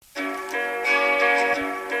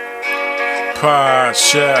Pod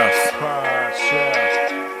Chef.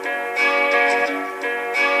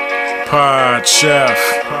 Pod Chef.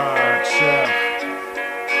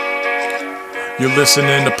 You're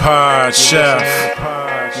listening to Pod Chef.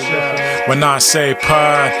 When I say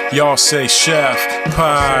pod, y'all say chef.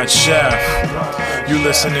 Pod Chef. You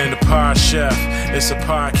listening to Pod Chef. It's a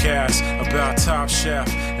podcast about Top Chef,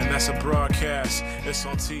 and that's a broadcast. It's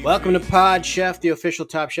on TV. Welcome to Pod Chef, the official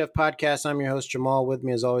Top Chef podcast. I'm your host, Jamal. With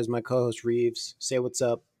me, as always, my co-host, Reeves. Say what's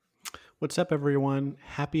up. What's up, everyone?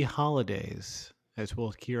 Happy holidays, as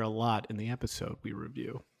we'll hear a lot in the episode we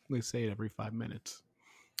review. We say it every 5 minutes.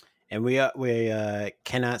 And we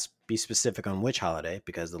cannot be specific on which holiday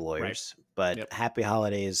because of the lawyers, but happy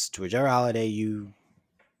holidays to whichever holiday you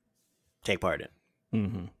take part in.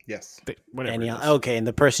 Mm-hmm. Yes. Whatever. Okay, and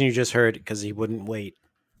the person you just heard, because he wouldn't wait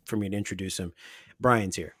for me to introduce him,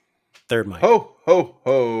 Brian's here. Third mic. Ho, ho,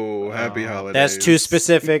 ho. Happy holidays. That's too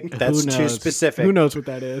specific. That's too specific. Who knows what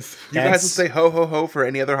that is? You guys would say ho, ho, ho for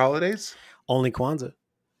any other holidays? Only Kwanzaa.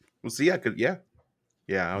 Well, see, I could, yeah.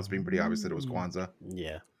 Yeah, I was being pretty obvious that it was Kwanzaa.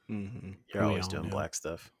 Yeah. Mm-hmm. You're always doing black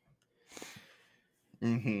stuff.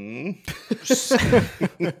 Mm-hmm.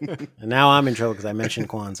 And now I'm in trouble because I mentioned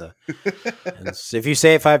Kwanzaa. And so if you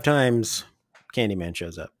say it 5 times, Candyman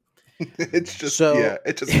shows up. It's just, So- yeah,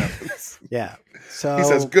 it just happens. Yeah. So He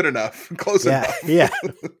says, good enough, close enough. Yeah.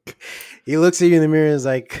 He looks at you in the mirror and is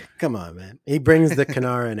like, come on, man. He brings the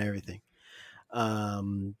Kanara and everything.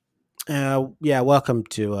 Welcome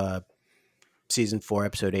to season 4,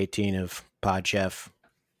 episode 18 of Pod Chef.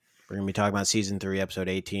 We're going to be talking about season 3, episode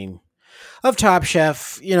 18 of Top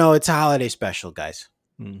Chef. You know, it's a holiday special, guys.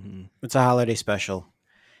 Mm-hmm. It's a holiday special.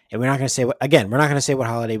 And we're not going to say we're not going to say what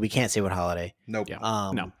holiday. We can't say what holiday. Nope.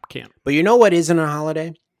 Yeah. No, can't. But you know what isn't a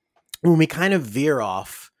holiday? When we kind of veer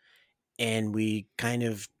off and we kind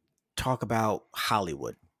of talk about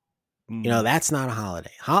Hollywood. You know, that's not a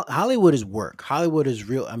holiday. Hollywood is work. Hollywood is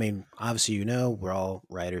real. I mean, obviously, you know, we're all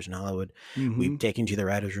writers in Hollywood. Mm-hmm. We've taken you to the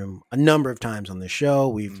writer's room a number of times on this show.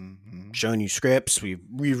 We've Mm-hmm. shown you scripts. We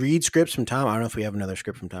read scripts from Tom. I don't know if we have another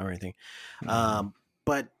script from Tom or anything.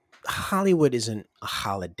 But Hollywood isn't a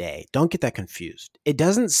holiday. Don't get that confused. It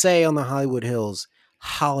doesn't say on the Hollywood Hills,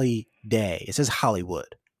 holiday. It says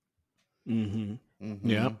Hollywood. Mm-hmm. Mm-hmm.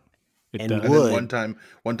 Yeah. It And does. And wood. then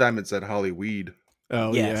one time it said Hollyweed.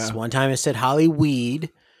 Oh, Yes. yeah. One time it said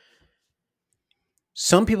Hollyweed.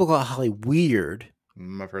 Some people call it Hollyweird,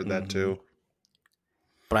 I've heard that too.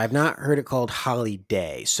 but I've not heard it called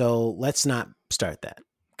Holiday. So let's not start that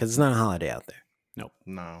because it's not a holiday out there.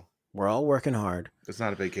 No, We're all working hard. it's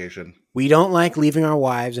not a vacation. We don't like leaving our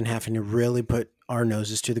wives and having to really put our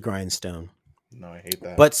noses to the grindstone. No, I hate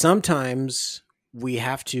that. But sometimes we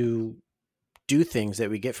have to do things that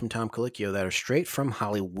we get from Tom Colicchio that are straight from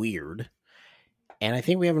Hollyweird. And I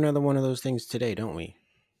think we have another one of those things today, don't we?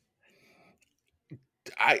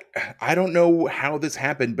 I don't know how this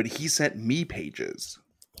happened, but he sent me pages.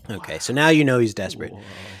 Okay, so now you know he's desperate. Whoa.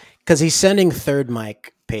 Because he's sending third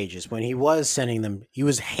mic pages. When he was sending them, he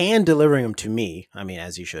was hand delivering them to me. I mean,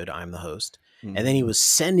 as he should. I'm the host. And then he was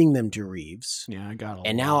sending them to Reeves. Yeah, I got all.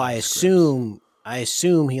 And now I assume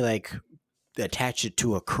he like attached it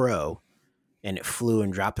to a crow, and it flew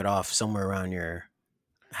and dropped it off somewhere around your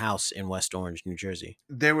house in West Orange, New Jersey.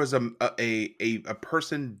 There was a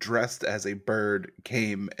person dressed as a bird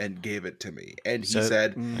came and gave it to me, and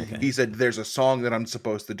he said there's a song that I'm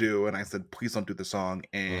supposed to do, and I said please don't do the song,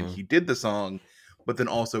 and he did the song, but then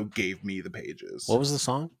also gave me the pages. What was the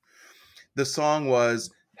song? The song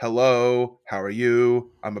was "Hello, how are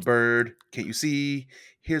you? I'm a bird. Can't you see?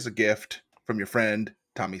 Here's a gift from your friend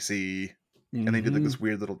Tommy C." And they did like this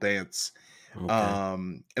weird little dance. Okay.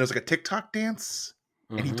 And it was like a TikTok dance.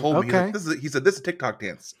 And he Mhm. told me, Okay. he said, this is a TikTok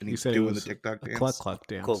dance. And You he's said it doing the was TikTok a dance. cluck cluck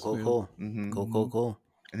dance. Cool. Mhm. Cool.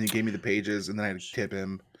 And he gave me the pages, and then I had to tip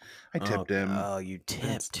him. I tipped him. Oh, you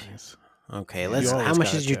That's tipped. nice. Okay, You let's. always How much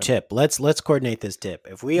gotta did you tip. tip? Let's coordinate this tip.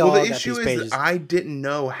 If we Well, all the got issue these is pages, that I didn't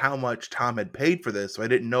know how much Tom had paid for this, so I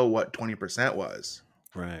didn't know what 20% was.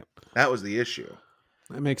 right? That was the issue.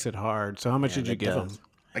 That makes it hard. So how much Yeah, did you that give does. him?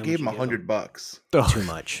 I How gave him much you give him? $100. Oh, Too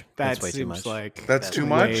much. That That's way too seems much. like That's too way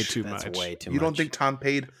much? too That's much. way too You much. don't think Tom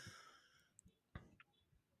paid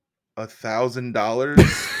 $1,000?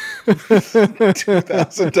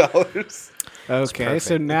 $2,000? Okay, so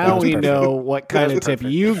perfect. now That's we perfect. know what kind That of was tip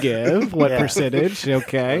perfect. you give, what Yeah. percentage.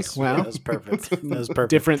 Okay, well, that was perfect. That was perfect.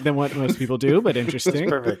 different than what most people do, but interesting.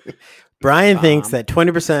 Perfect. Brian thinks that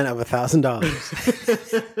 20% of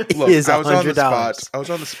 $1,000 Look, is I was on the $100. spot. I was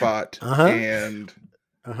on the spot, Uh-huh. and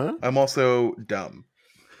Uh-huh. I'm also dumb.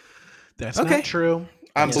 That's Okay. not true.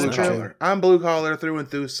 I'm blue collar. I'm blue collar through and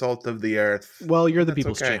through, salt of the earth. Well, you're the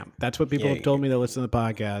people's champ. That's what people have told me that listen to the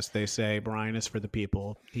podcast. They say Brian is for the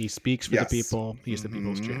people. He speaks for the people. He's the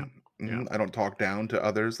people's champ. Yeah. I don't talk down to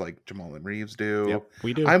others like Jamal and Reeves do. Yep,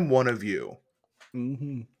 we do. I'm one of you.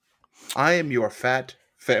 Mm-hmm. I am your fat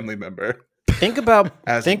family member. Think about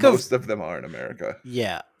most of them are in America.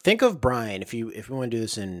 Yeah. Think of Brian. If we want to do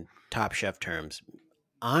this in Top Chef terms,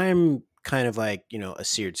 I'm kind of like, a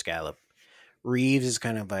seared scallop. Reeves is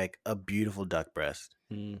kind of like a beautiful duck breast.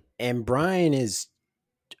 And Brian is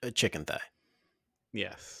a chicken thigh.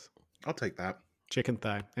 Yes. I'll take that. Chicken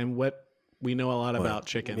thigh. And what we know a lot about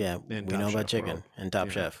chicken. Yeah, we know about chicken world. and Top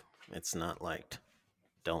Chef. It's not liked.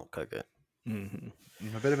 Don't cook it. Mm-hmm.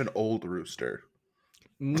 I'm a bit of an old rooster.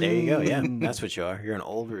 There you go. Yeah, that's what you are. You're an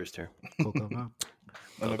old rooster. I'm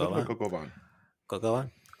a bit of a Coco Van. Coco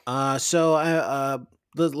Van. So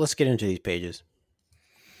let's get into these pages.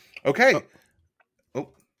 Okay. Oh,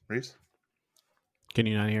 Reese? Can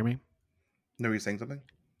you not hear me? No, were you saying something?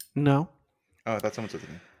 No. Oh, I thought someone said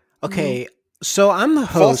something. Okay, so I'm the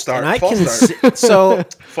host, start, and I false can start. so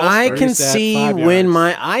I can Reset, see 5 when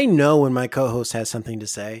yards. I know when my co-host has something to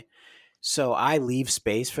say, so I leave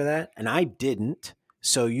space for that, and I didn't.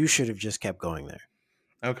 So you should have just kept going there.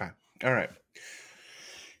 Okay. All right.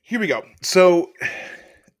 Here we go. So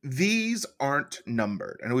these aren't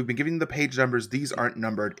numbered. And we've been giving the page numbers. These aren't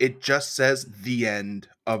numbered. It just says the end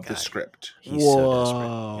of the script. He's so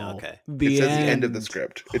desperate. Okay. It says the end of the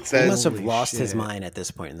script. It says He must have lost his mind at this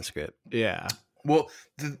point in the script. Yeah. Well,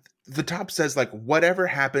 the top says like whatever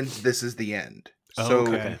happens, this is the end.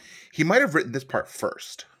 So he might have written this part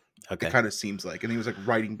first. Okay. It kind of seems like, and he was like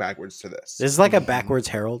writing backwards to this. This is like a backwards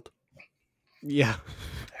herald. Yeah.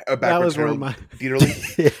 A backwards that was herald, where my literally.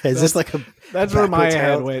 Is this like a? That's where my backwards head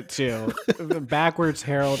herald? went too. The backwards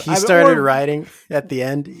herald. He started writing at the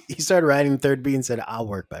end. He started writing third B and said, "I'll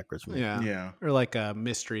work backwards." From Yeah. Yeah. Or like a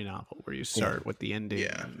mystery novel where you start with the ending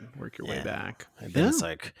and work your way back. And then it's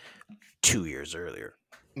like 2 years earlier.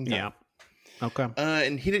 Okay. Yeah. Okay.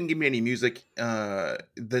 And he didn't give me any music. The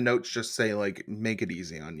notes just say like "make it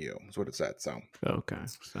easy on you" is what it said. So Okay.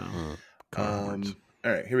 So. all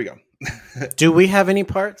right, here we go. Do we have any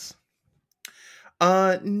parts?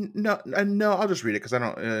 No. I'll just read it because I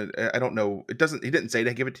don't know. It doesn't. He didn't say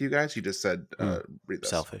to give it to you guys. He just said read this.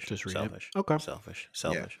 Selfish. Just read selfish. it. Okay. Selfish.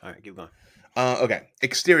 Yeah. All right, keep going. Okay.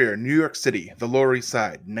 Exterior: New York City, the Lower East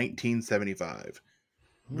Side, 1975.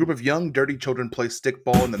 Group of young, dirty children play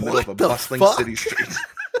stickball in the middle of a bustling city street.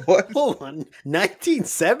 What? Hold on.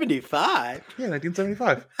 1975? Yeah,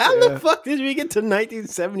 1975. How the fuck did we get to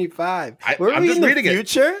 1975? Were I'm we just in the reading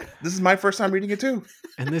future? This is my first time reading it too.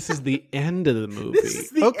 And this is the end of the movie. This is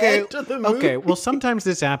the end of the movie. Okay. Well, sometimes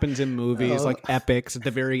this happens in movies, like epics. At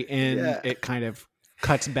the very end, it kind of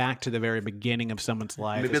cuts back to the very beginning of someone's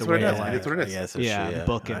life. Maybe as that's a what it way is. to, Maybe that's what it is. Yes, yeah,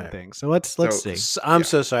 bookend right. things. So let's see. I'm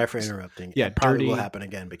so sorry for interrupting. Yeah, It probably dirty- will happen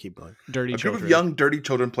again, but keep going. Dirty A children. group of young, dirty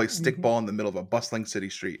children play stickball in the middle of a bustling city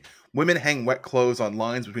street. Women hang wet clothes on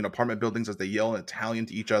lines between apartment buildings as they yell in Italian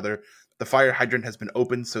to each other. The fire hydrant has been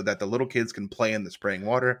opened so that the little kids can play in the spraying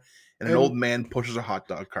water. And an old man pushes a hot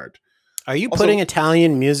dog cart. Are you Also- putting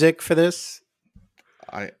Italian music for this?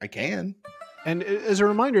 I can. And as a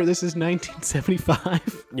reminder, this is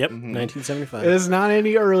 1975. Yep, Mhm. 1975. It is not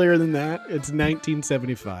any earlier than that. It's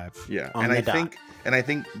 1975. Yeah. On And the I dot.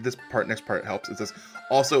 think this next part helps. It says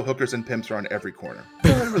also hookers and pimps are on every corner.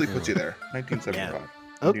 That really puts you there. 1975.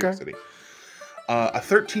 New York Okay. City. A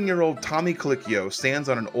 13-year-old Tommy Colicchio stands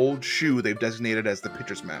on an old shoe they've designated as the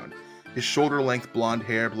pitcher's mound. His shoulder-length blonde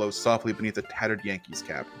hair blows softly beneath a tattered Yankees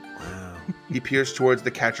cap. Wow. He peers towards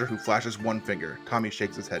the catcher who flashes one finger. Tommy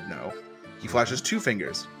shakes his head no. He flashes two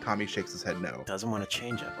fingers. Tommy shakes his head no. Doesn't want to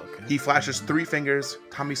change up, okay? He flashes three fingers.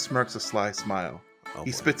 Tommy smirks a sly smile. Oh, He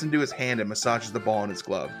boy. spits into his hand and massages the ball in his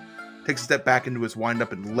glove. Takes a step back into his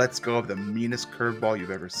windup and lets go of the meanest curveball you've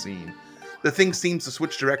ever seen. The thing seems to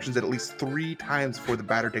switch directions at least 3 times before the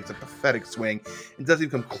batter takes a pathetic swing and doesn't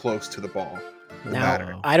even come close to the ball. The batter.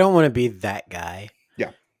 Now, I don't want to be that guy. Yeah.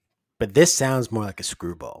 But this sounds more like a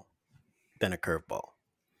screwball than a curveball.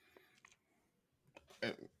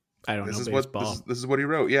 I don't This know is baseball. what this is what he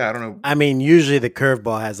wrote. Yeah, I don't know. I mean, usually the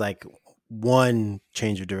curveball has like one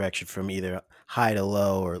change of direction from either high to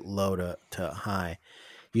low or low to high.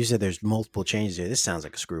 You said there's multiple changes here. This sounds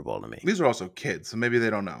like a screwball to me. These are also kids, so maybe they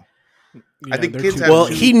don't know. Yeah, think they're kids too- have Well,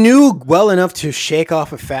 two- he knew well enough to shake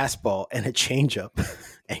off a fastball and a changeup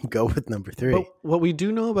and go with number 3. But what we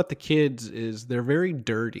do know about the kids is they're very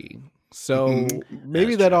dirty. So Mhm.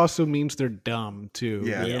 maybe That's that true. also means they're dumb too.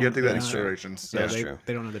 Yeah, Yeah. you have to take that Yeah. into consideration. So That's they, true.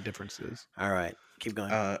 they don't know the differences. All right, keep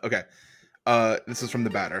going. Okay. This is from the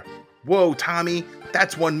batter. Whoa, Tommy,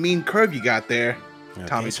 that's one mean curve you got there. Okay,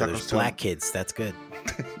 Tommy so chuckles to black him. kids. That's good.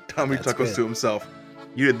 Tommy That's chuckles good. to himself.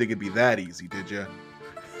 You didn't think it'd be that easy, did you?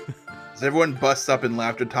 As everyone busts up in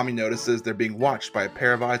laughter, Tommy notices they're being watched by a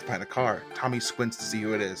pair of eyes behind a car. Tommy squints to see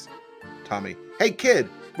who it is. Tommy, hey kid,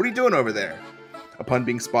 what are you doing over there? Upon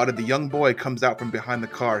being spotted, the young boy comes out from behind the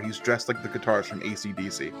car. He's dressed like the guitarist from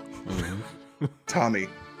AC/DC. Mm-hmm. Tommy,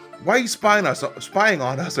 why are you spying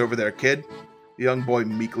on us over there, kid? The young boy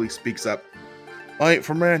meekly speaks up. I ain't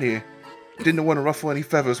from around here. Didn't want to ruffle any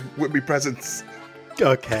feathers with me presents.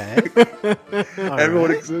 Okay.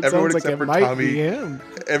 Everyone except for Tommy.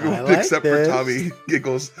 Everyone except for Tommy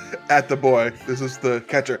giggles at the boy. This is the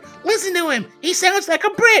catcher. Listen to him. He sounds like a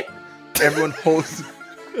Brit. Everyone holds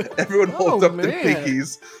up their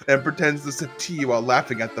pinkies and pretends to sip tea while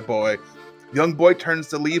laughing at the boy. The young boy turns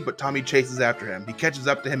to leave, but Tommy chases after him. He catches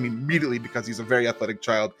up to him immediately because he's a very athletic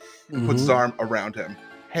child and puts his arm around him.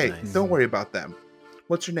 Hey, Nice. Don't worry about them.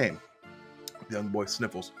 What's your name? The young boy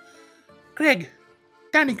sniffles. Craig.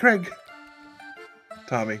 Danny Craig.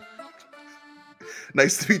 Tommy.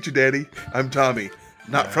 Nice to meet you, Danny. I'm Tommy.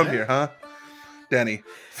 Not from here, huh? Danny.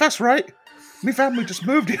 That's right. Me family just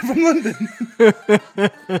moved here from London.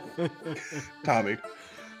 Tommy.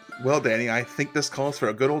 Well, Danny, I think this calls for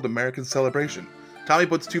a good old American celebration. Tommy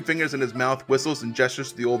puts 2 fingers in his mouth, whistles, and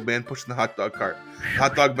gestures to the old man pushing the hot dog cart. The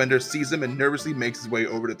hot dog vendor sees him and nervously makes his way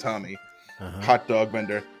over to Tommy. Hot dog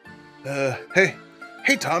vendor. Hey,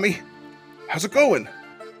 Tommy. How's it going?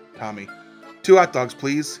 Tommy. 2 hot dogs,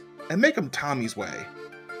 please. And make them Tommy's way.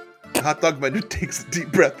 The hot dog vendor takes a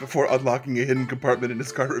deep breath before unlocking a hidden compartment in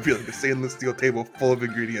his cart, revealing a stainless steel table full of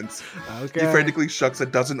ingredients. Okay. He frantically shucks a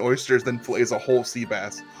dozen oysters, then fillets a whole sea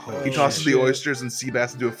bass. He tosses the oysters and sea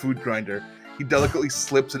bass into a food grinder. He delicately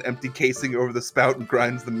slips an empty casing over the spout and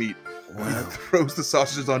grinds the meat. Wow. He throws the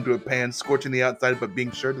sausages onto a pan, scorching the outside but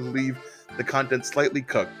being sure to leave the contents slightly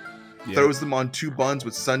cooked. Yeah. Throws them on 2 buns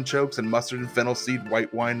with sunchokes and mustard and fennel seed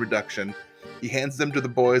white wine reduction. He hands them to the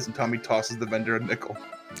boys, and Tommy tosses the vendor a nickel.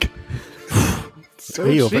 So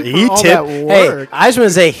He cheap for all tipped. that Hey, work. I just want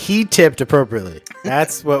to say he tipped appropriately.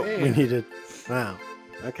 That's what we Man. needed. Wow.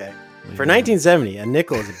 Okay. For 1970, a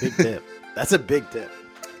nickel is a big tip. That's a big tip.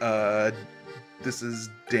 This is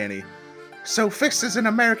Danny. So Fist is an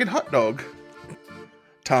American hot dog.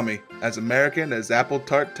 Tommy, as American as apple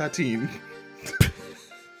tart tartine.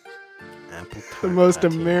 Apple tart The most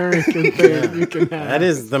tartine. American thing you can have. That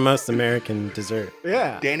is the most American dessert.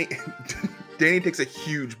 Yeah. Danny takes a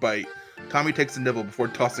huge bite. Tommy takes a nibble before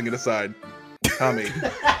tossing it aside. Tommy.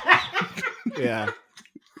 Yeah.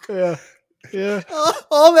 Yeah. Yeah.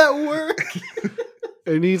 All that work.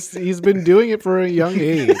 And he's been doing it for a young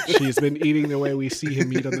age. He's been eating the way we see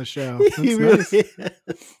him eat on the show. He That's really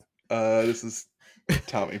nice. This is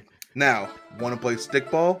Tommy. Now, wanna play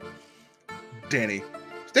stickball? Danny.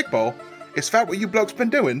 Stickball? Is that what you blokes been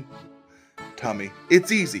doing? Tommy.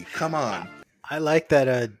 It's easy. Come on. I like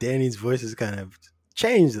that Danny's voice is kind of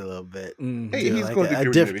changed a little bit. Mm. Hey, Do he's like going to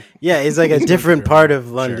a maybe. Yeah, it's like a He's going different through part it.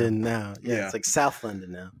 of London now. Yeah, Yeah. it's like South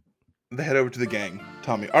London now. They head over to the gang.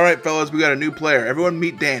 Tommy. All right, fellas, we got a new player. Everyone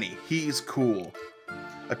meet Danny. He's cool.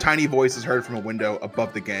 A tiny voice is heard from a window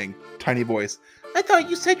above the gang. Tiny voice. I thought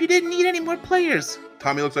you said you didn't need any more players.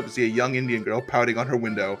 Tommy looks up to see a young Indian girl pouting on her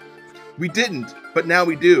window. We didn't, but now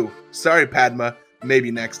we do. Sorry, Padma.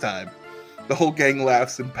 Maybe next time. The whole gang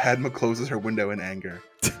laughs and Padma closes her window in anger.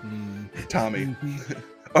 Tommy.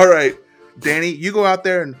 All right, Danny, you go out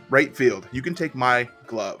there in right field. You can take my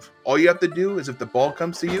glove. All you have to do is if the ball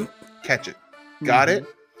comes to you, catch it. Got it?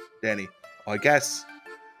 Danny, I guess.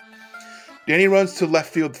 Danny runs to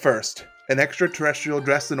left field first. An extraterrestrial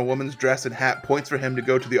dressed in a woman's dress and hat points for him to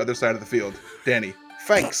go to the other side of the field. Danny,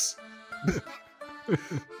 thanks.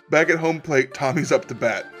 Back at home plate, Tommy's up to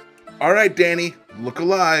bat. All right, Danny, look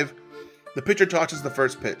alive. The pitcher tosses the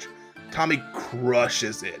first pitch. Tommy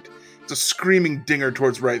crushes it. It's a screaming dinger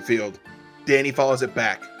towards right field. Danny follows it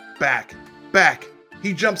back.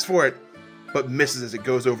 He jumps for it, but misses as it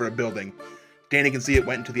goes over a building. Danny can see it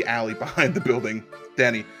went into the alley behind the building.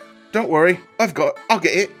 Danny, don't worry, I'll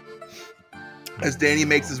get it. As Danny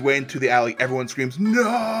makes his way into the alley, everyone screams, "No!"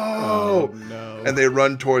 Oh, no. And they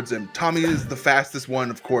run towards him. Tommy is the fastest one,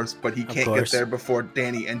 of course, but he can't get there before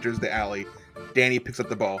Danny enters the alley. Danny picks up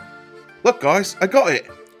the ball. Look, guys, I got it.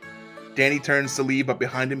 Danny turns to leave, but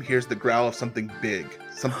behind him hears the growl of something big.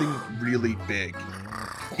 Something really big.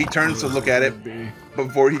 He turns to look at it, but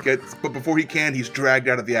before he can, he's dragged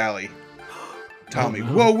out of the alley. Tommy,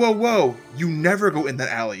 whoa. You never go in that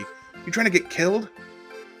alley. You trying to get killed?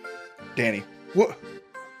 Danny, what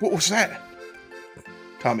was that?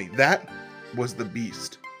 Tommy, that was the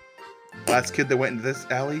beast. Last kid that went into this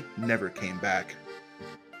alley never came back.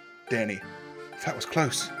 Danny, that was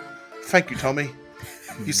close. Thank you, Tommy.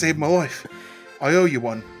 You saved my life. I owe you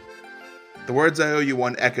one. The words "I owe you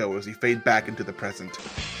one" echo as he fade back into the present.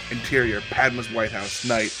 Interior, Padma's White House,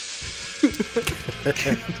 night.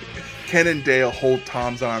 Ken and Dale hold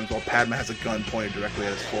Tom's arms while Padma has a gun pointed directly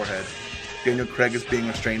at his forehead. Daniel Craig is being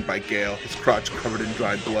restrained by Gale, his crotch covered in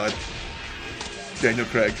dried blood. Daniel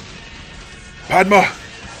Craig. Padma!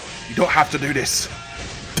 You don't have to do this.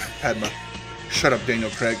 Padma. Shut up, Daniel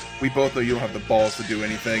Craig. We both know you don't have the balls to do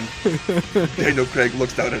anything. Daniel Craig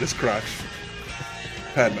looks down at his crotch.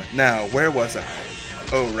 Padma. Now, where was I?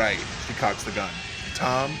 Oh, right. She cocks the gun.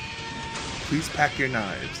 Tom, please pack your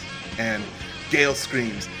knives. And Gale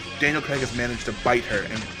screams. Daniel Craig has managed to bite her,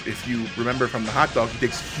 and if you remember from the hot dog, he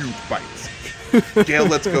takes huge bites. Gale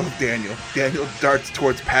lets go of Daniel. Daniel darts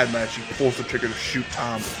towards Padma as she pulls the trigger to shoot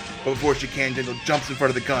Tom. But before she can, Daniel jumps in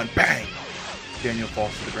front of the gun. Bang! Daniel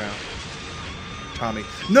falls to the ground. Tommy.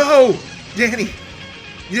 No! Danny!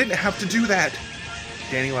 You didn't have to do that!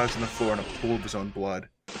 Danny lies on the floor in a pool of his own blood.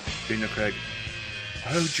 Daniel Craig.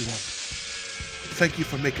 I owed you one. Thank you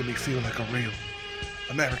for making me feel like a real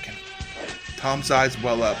American. Tom's eyes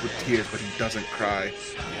well up with tears, but he doesn't cry.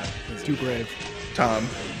 Yeah, he's too brave. Tom,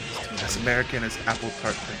 as American as apple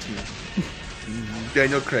tart poutine.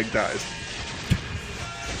 Daniel Craig dies.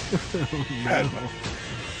 Padma.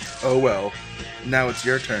 Oh well. Now it's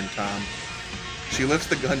your turn, Tom. She lifts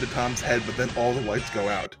the gun to Tom's head, but then all the lights go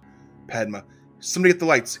out. Padma. Somebody get the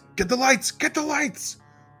lights. Get the lights! Get the lights!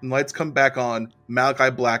 And lights come back on. Malachi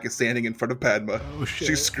Black is standing in front of Padma. Oh, shit.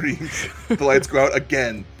 She screams. The lights go out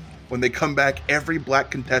again. When they come back, every black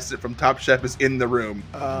contestant from Top Chef is in the room.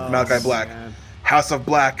 Malachi Black. Man. House of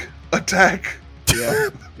Black. Attack! Yeah.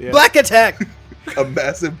 Yeah. Black attack! A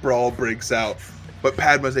massive brawl breaks out, but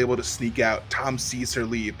Padma's able to sneak out. Tom sees her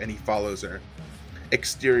leave, and he follows her.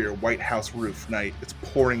 Exterior, White House roof, night. It's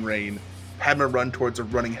pouring rain. Padma runs towards a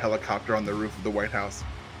running helicopter on the roof of the White House.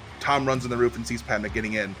 Tom runs on the roof and sees Padma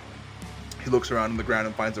getting in. He looks around on the ground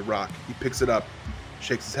and finds a rock. He picks it up,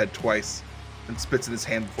 shakes his head twice, and spits in his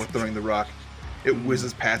hand before throwing the rock. It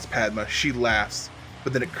whizzes past Padma. She laughs,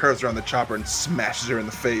 but then it curves around the chopper and smashes her in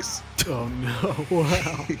the face. Oh no!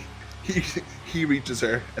 Wow. He reaches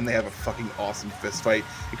her, and they have a fucking awesome fist fight,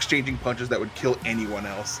 exchanging punches that would kill anyone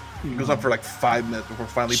else. It goes on for like 5 minutes before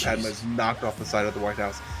finally Padma is knocked off the side of the White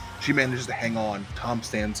House. She manages to hang on. Tom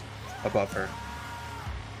stands above her.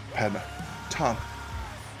 Padma. Tom,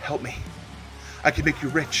 help me. I can make you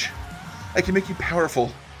rich. I can make you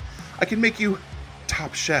powerful. I can make you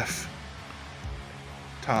Top Chef.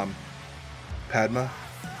 Tom. Padma.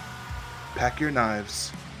 Pack your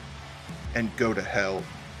knives and go to hell.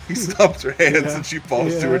 He stops her hands and she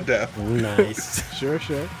falls to her death. Nice. Sure.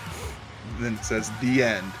 Then it says, the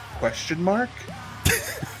end. Question mark?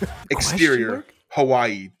 Exterior,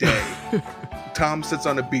 Hawaii, day. Tom sits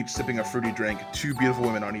on a beach sipping a fruity drink, 2 beautiful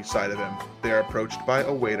women on each side of him. They are approached by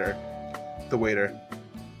a waiter. The waiter.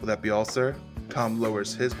 Will that be all, sir? Tom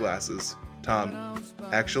lowers his glasses. Tom.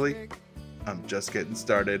 Actually, I'm just getting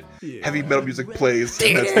started. Yeah. Heavy metal music plays.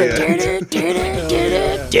 And that's the end.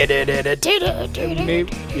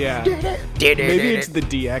 Maybe it's the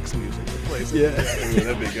DX music that plays. Yeah,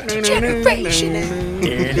 that'd be good.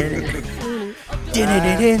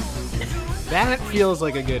 That feels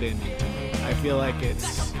like a good ending to me. I feel like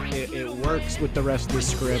it works with the rest of the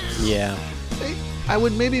script. Yeah. I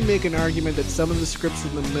would maybe make an argument that some of the scripts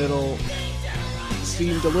in the middle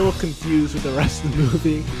seemed a little confused with the rest of the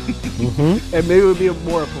movie. Mm-hmm. And maybe it would be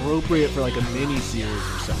more appropriate for like a mini-series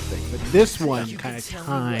or something. But this one kind of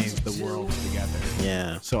ties the worlds together.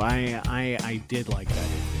 Yeah. So I did like that.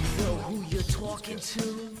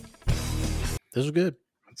 This was good.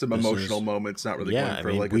 Some emotional moments, not really going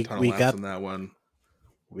for like a ton of laughs in that one.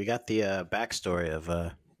 We got the backstory of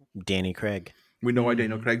Danny Craig. We know why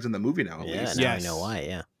Daniel Craig's in the movie now, at least. Now I know why,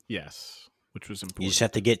 yeah. Yes, which was important. You just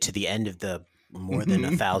have to get to the end of the more than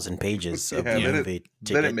 1,000 pages of the movie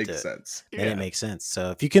then it makes sense. Then it makes sense.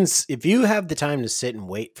 So if you have the time to sit and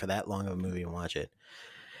wait for that long of a movie and watch it,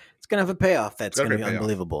 it's gonna have a payoff that's gonna be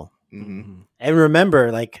unbelievable. Mm-hmm. And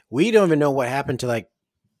remember, like, we don't even know what happened to like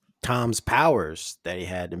Tom's powers that he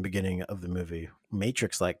had in the beginning of the movie,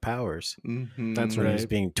 Matrix-like powers. Mm-hmm. That's right. He was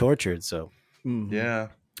being tortured. So yeah,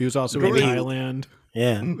 he was also in Thailand.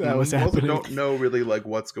 Yeah, that was happening. Also don't know really like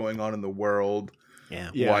what's going on in the world.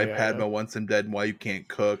 Yeah. Why Padma wants him dead and why you can't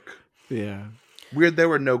cook. Yeah. Weird there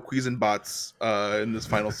were no Cuisinbots in this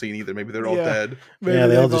final scene either. Maybe they're all dead. Maybe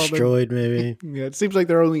they all destroyed, maybe. Yeah, it seems like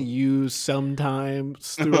they're only used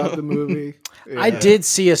sometimes throughout the movie. Yeah. I did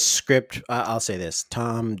see a script. I'll say this.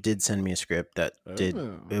 Tom did send me a script that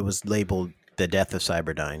it was labeled The Death of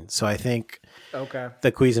Cyberdyne. So I think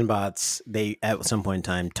the Cuisinbots, they at some point in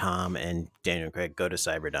time, Tom and Daniel Craig go to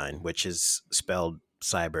Cyberdyne, which is spelled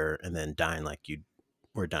cyber and then dine like you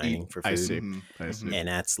were dining for food. I see. And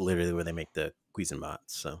that's literally where they make the Cuisinbots.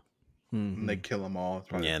 So and they kill them all.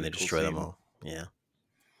 and they destroy them all. Yeah.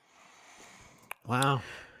 Wow.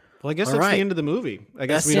 Well, I guess that's the end of the movie. I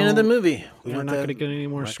guess that's the end of the movie. We're not going to get any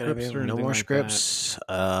more scripts or anything. No more like scripts.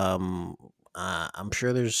 I'm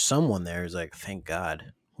sure there's someone there who's like, thank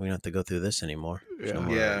God we don't have to go through this anymore.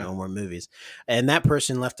 No more movies. And that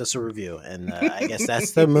person left us a review, and I guess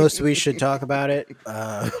that's the most we should talk about it.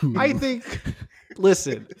 I think.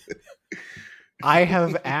 Listen, I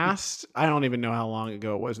have asked. I don't even know how long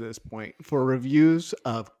ago it was at this point for reviews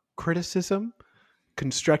of criticism,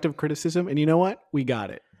 constructive criticism, and you know what? We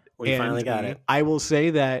got it. We finally got it. I will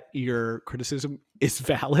say that your criticism is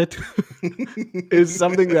valid. Is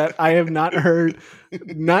something that I have not heard,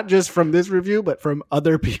 not just from this review, but from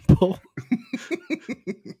other people.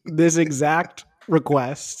 This exact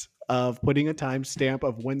request of putting a timestamp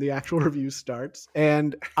of when the actual review starts.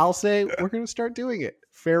 And I'll say we're going to start doing it.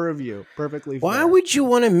 Fair review. Perfectly fair. Why would you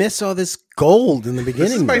want to miss all this gold in the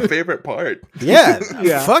beginning? This is my favorite part. Yeah.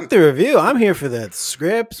 Fuck the review. I'm here for the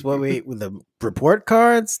scripts, with the report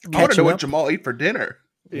cards. I want to know what Jamal ate for dinner.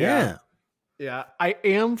 Yeah. Yeah. I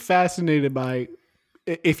am fascinated by,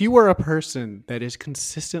 if you are a person that is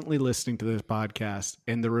consistently listening to this podcast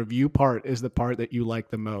and the review part is the part that you like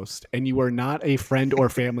the most, and you are not a friend or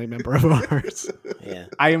family member of ours,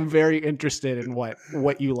 I am very interested in what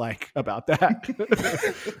you like about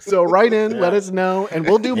that. So write in, let us know, and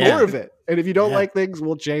we'll do more of it. And if you don't like things,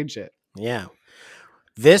 we'll change it. Yeah.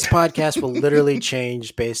 This podcast will literally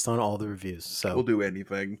change based on all the reviews. So we'll do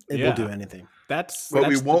anything. We'll do anything. But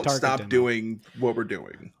we won't stop doing what we're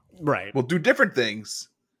doing. Right. We'll do different things.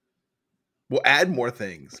 We'll add more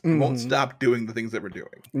things. We won't stop doing the things that we're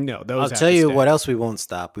doing. No, I'll tell you what else we won't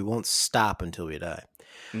stop. We won't stop until we die.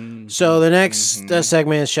 So the next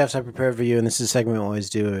segment is Chefs I Prepared for You, and this is a segment we always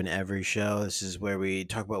do in every show. This is where we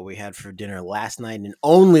talk about what we had for dinner last night and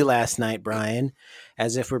only last night, Brian,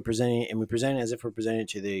 as if we're presenting, and we present it as if we're presenting it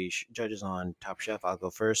to the judges on Top Chef. I'll go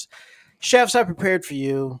first. Chefs I Prepared for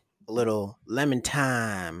You, a little lemon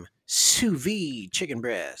thyme sous vide chicken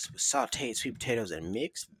breast with sauteed sweet potatoes and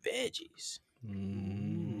mixed veggies.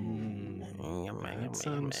 That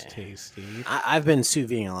sounds tasty. I've been sous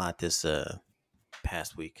videing a lot this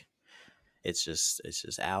past week. It's just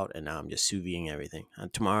out, and now I'm just sous videing everything.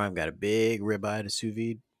 Tomorrow I've got a big ribeye to sous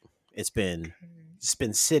vide. It's been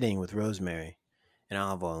sitting with rosemary and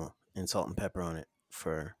olive oil and salt and pepper on it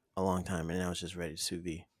for a long time, and now it's just ready to sous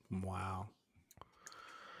vide. Wow.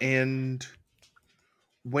 And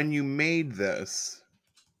when you made this,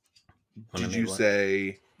 did you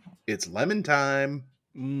say it's lemon time?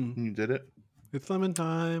 You did it? It's lemon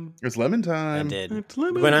time. It's lemon time. I did. It's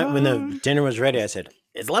lemon time. When the dinner was ready, I said,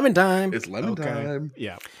 it's lemon time. It's lemon time.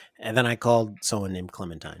 Yeah. And then I called someone named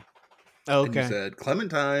Clementine. Okay. And you said,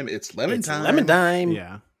 Clementine, it's lemon time. Lemon time.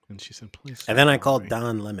 Yeah. And she said, please. And then I called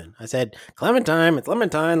Don Lemon. I said, Clementine, it's lemon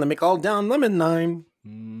time. Let me call Don Lemon time.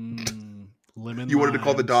 Lemon. You wanted to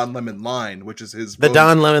call the Don Lemon line, which is his. The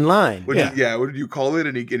Don Lemon line. What did you call it?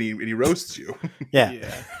 And he roasts you.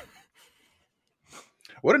 Yeah.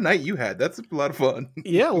 What a night you had. That's a lot of fun.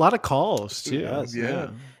 Yeah, a lot of calls too.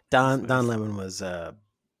 Yeah. Don Lemon was a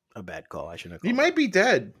bad call. I shouldn't have called He might be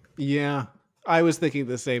dead. Yeah. I was thinking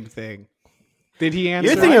the same thing. Did he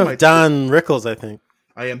answer? You're thinking of Don Rickles, I think.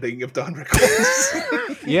 I am thinking of Don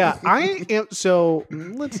Rickles. Yeah, I am. So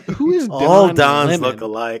who is Don all Dons Lemon? look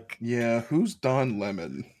alike. Yeah, who's Don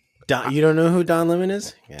Lemon? You don't know who Don Lemon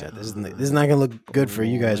is? Yeah, this is not going to look good for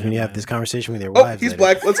you guys when you have this conversation with your wives. He's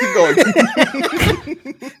later. black. Let's keep going.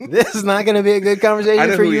 This is not going to be a good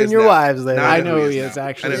conversation for you and your wives later. I know who he is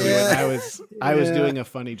actually. I was doing a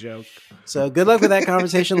funny joke. So good luck with that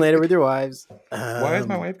conversation later with your wives. Why is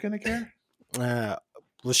my wife going to care?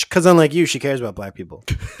 Because unlike you, she cares about black people.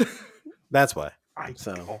 That's why. I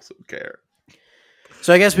also care.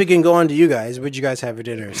 So I guess we can go on to you guys. What'd you guys have for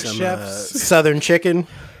dinner? Some southern chicken?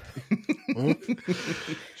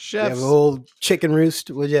 Chefs. You have a whole chicken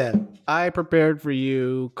roost. What'd you have? I prepared for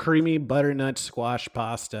you creamy butternut squash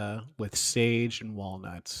pasta with sage and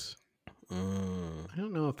walnuts. I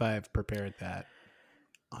don't know if I've prepared that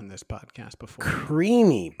on this podcast before.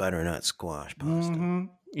 Creamy butternut squash pasta. Mm-hmm.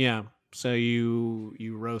 Yeah. So you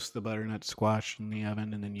roast the butternut squash in the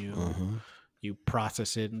oven, and then you you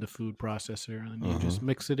process it in the food processor, and you just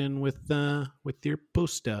mix it in with your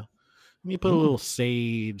pasta. And you put a little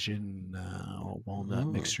sage and walnut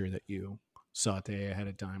mixture that you saute ahead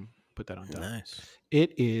of time. Put that on top. Nice.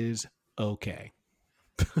 It is okay.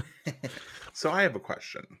 So I have a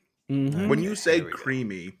question. When you say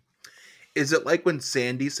creamy, is it like when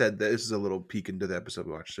Sandy said that? This is a little peek into the episode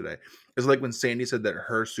we watched today. Is it like when Sandy said that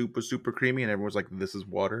her soup was super creamy and everyone was like, "This is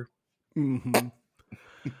water"? Mm-hmm.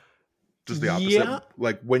 Just the opposite. Yeah.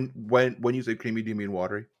 Like when you say creamy, do you mean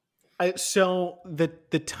watery? So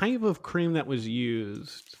the type of cream that was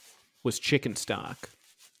used was chicken stock.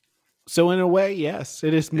 So in a way, yes,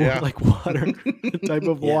 it is more like water. The type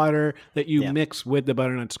of water that you mix with the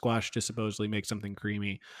butternut squash to supposedly make something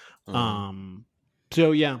creamy.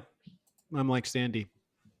 So yeah, I'm like Sandy,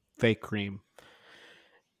 fake cream.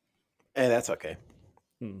 Hey, that's okay.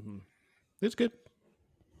 It's good.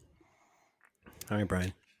 All right,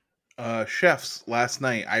 Brian. Chefs, last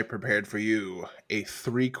night I prepared for you a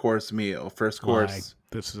 3-course meal. First course. Lie.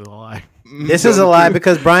 This is a lie. This is a lie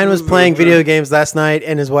because Brian was playing video games last night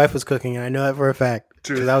and his wife was cooking. And I know that for a fact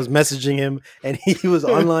because I was messaging him and he was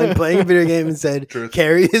online playing a video game and said,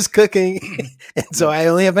 Carrie is cooking. And so I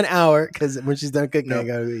only have an hour because when she's done cooking, I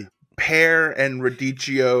got to leave. Pear and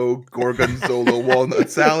radicchio gorgonzola walnut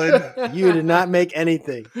salad. You did not make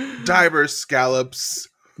anything. Diver scallops.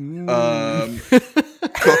 Cooked.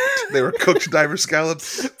 They were cooked diver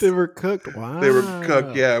scallops. They were cooked. Wow. They were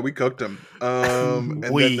cooked. Yeah, we cooked them. And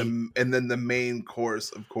then the main course,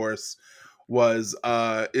 of course, was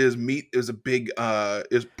is meat. It was a big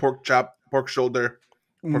is pork shoulder.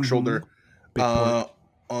 Big pork.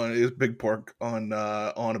 On his big pork on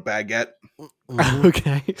a baguette.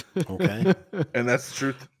 Okay. And that's the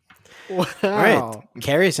truth. Wow. All right.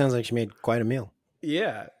 Carrie sounds like she made quite a meal.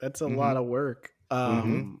 Yeah, that's a lot of work.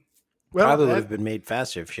 Well, probably would have been made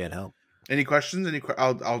faster if she had help. Any questions?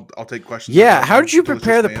 I'll take questions. Yeah, how did you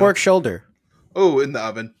prepare the pork shoulder? Oh, in the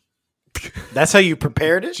oven. That's how you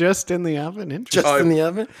prepared it? Just in the oven? Just in the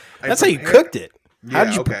oven? That's how you cooked it. How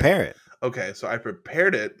did you prepare it? Okay, so I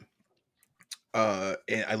prepared it,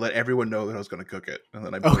 and I let everyone know that I was going to cook it, and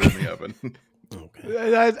then I put it in the oven.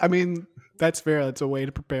 Okay. I mean, that's fair. That's a way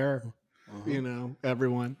to prepare,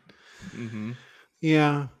 everyone.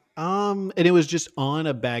 Yeah. And it was just on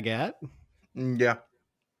a baguette? Yeah.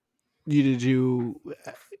 Did you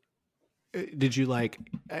like,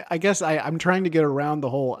 I guess I'm trying to get around the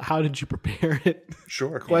whole, how did you prepare it?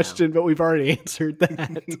 Sure. Question, but we've already answered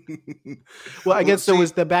that. Well, I guess so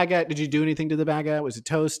was the baguette, did you do anything to the baguette? Was it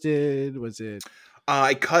toasted? Was it?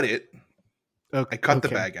 I cut it. Okay. I cut the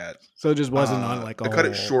baguette. So it just wasn't on like a I cut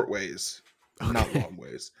it short ways, not long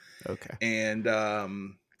ways. Okay.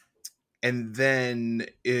 And then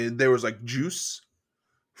there was like juice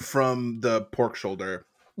from the pork shoulder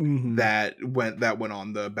that went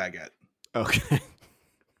on the baguette. Okay.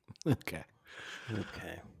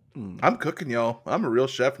 I'm cooking, y'all. I'm a real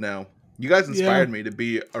chef now. You guys inspired me to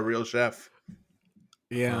be a real chef.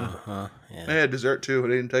 Yeah. I had dessert too. I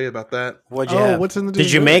didn't tell you about that. What'd you have? What's in the dessert?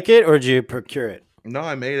 Did you make it or did you procure it? No,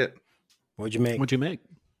 I made it. What'd you make?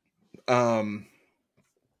 So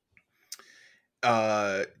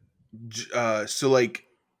like,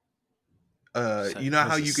 you know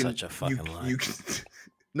how you can, such a fucking lie. You can,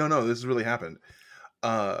 no, this has really happened.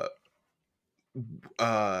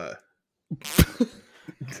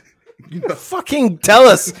 Fucking tell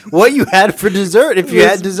us what you had for dessert if you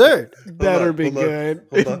had dessert. Better be good.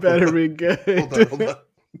 It better be good. Hold on.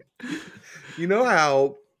 You know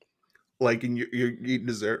how, like, you're eating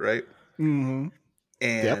dessert, right? Mm-hmm.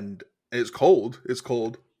 And it's cold. It's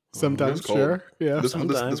cold. Sometimes, it's cold. Sure. Yeah. This one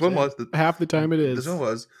was. Half the time it is. This one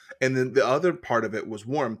was. And then the other part of it was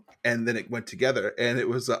warm. And then it went together. And it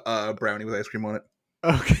was a brownie with ice cream on it.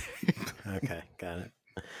 Okay. Got it.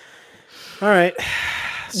 All right.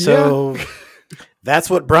 So that's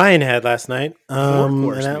what Brian had last night.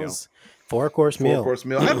 Four-course meal. Was 4-course meal. 4-course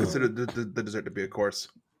meal. I don't consider the dessert to be a course.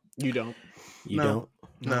 You don't? You don't?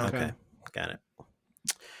 No. Okay. Got it.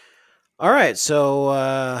 All right. So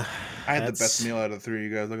I had the best meal out of the three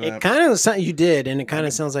of you guys. Look at that. It kind of you did, and it kind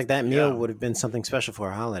of sounds like that meal would have been something special for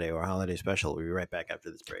a holiday or a holiday special. We'll be right back after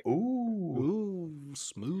this break. Ooh,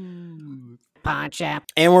 smooth. Pod Chef.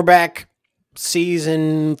 And we're back.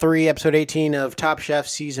 Season 3, episode 18 of Top Chef.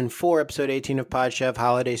 Season 4, episode 18 of Pod Chef.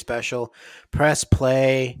 Holiday special. Press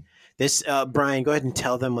play. This Brian, go ahead and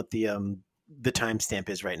tell them what the timestamp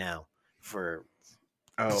is right now for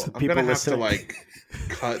Oh, So I'm gonna have listening. to like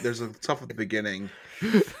cut. There's stuff at the beginning.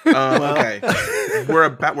 Okay, we're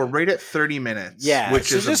right at 30 minutes. Yeah, which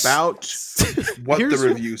so is about what the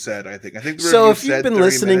review said. I think the review so if said you've been 30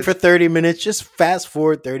 listening minutes. for 30 minutes, just fast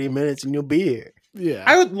forward 30 minutes and you'll be here. Yeah.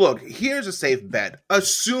 I would look. Here's a safe bet.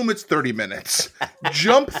 Assume it's 30 minutes.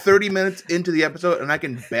 Jump 30 minutes into the episode, and I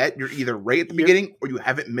can bet you're either right at the beginning or you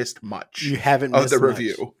haven't missed much. You haven't of missed the much.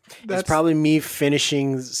 review. That's probably me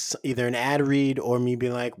finishing either an ad read or me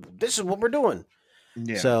being like, "This is what we're doing."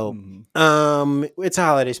 Yeah. So, it's a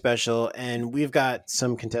holiday special, and we've got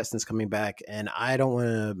some contestants coming back, and I don't want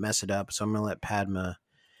to mess it up, so I'm going to let Padma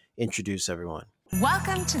introduce everyone.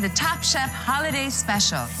 Welcome to the Top Chef Holiday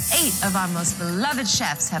Special. 8 of our most beloved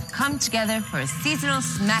chefs have come together for a seasonal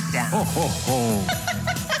smackdown. Ho, ho, ho.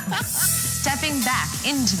 Stepping back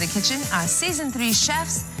into the kitchen are season 3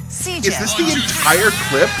 chefs, CJ. Is this the entire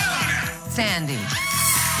clip? Sandy.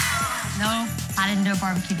 No, I didn't do a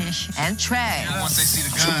barbecue dish. And Trey. Once they see the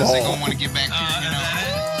guns, they gonna want to get back here,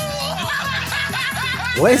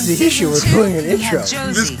 What is the issue with doing an intro?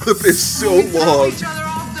 This clip is so long.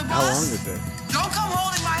 How long is it? Don't come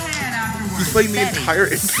holding my hand afterwards. He's playing the entire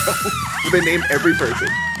intro where they name every person.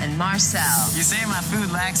 And Marcel. You say my food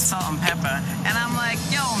lacks salt and pepper, and I'm like,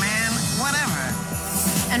 yo, man, whatever.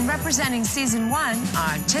 And representing season 1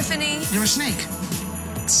 are Tiffany. You're a snake.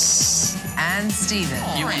 And Steven.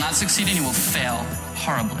 You will not succeed and you will fail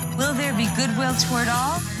horribly. Will there be goodwill toward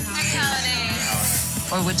all? Happy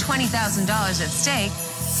holidays. Or with $20,000 at stake,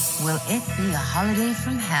 will it be a holiday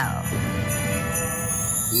from hell?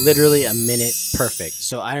 Literally a minute, perfect.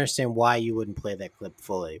 So I understand why you wouldn't play that clip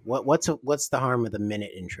fully. What's the harm of the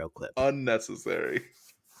minute intro clip? Unnecessary.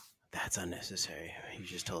 That's unnecessary. You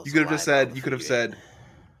just told us. You could have just why said. You could have said.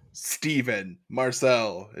 Steven,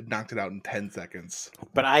 Marcel, it knocked it out in 10 seconds.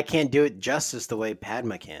 But I can't do it justice the way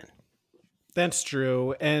Padma can. That's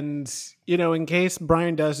true. And, in case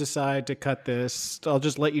Brian does decide to cut this, I'll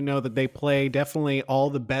just let you know that they play definitely all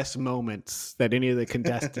the best moments that any of the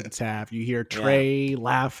contestants have. You hear Trey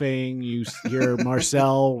laughing, you hear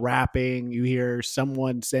Marcel rapping, you hear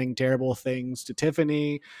someone saying terrible things to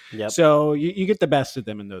Tiffany. Yep. So you get the best of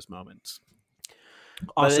them in those moments.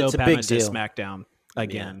 Also, it's a Padma big says deal. SmackDown.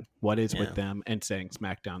 Again, what is Yeah. with them and saying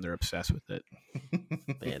SmackDown? They're obsessed with it.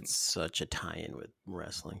 It's such a tie-in with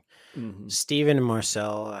wrestling. Mm-hmm. Steven and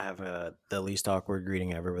Marcel have the least awkward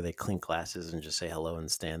greeting ever, where they clink glasses and just say hello and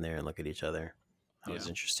stand there and look at each other. That was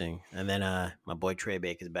interesting. And then my boy Trey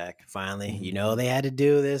Baker's back finally. You know they had to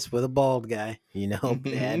do this with a bald guy. You know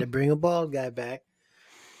they had to bring a bald guy back.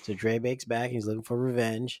 So Trey Baker's back. He's looking for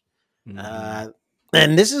revenge.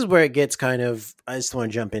 And this is where it gets kind of, I just want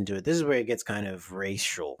to jump into it. This is where it gets kind of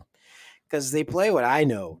racial, because they play what I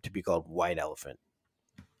know to be called white elephant.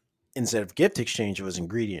 Instead of gift exchange, it was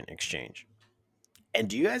ingredient exchange. And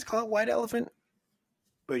do you guys call it white elephant?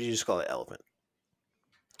 Or do you just call it elephant?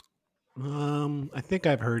 I think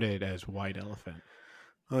I've heard it as white elephant.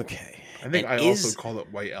 Okay. I think And I also called it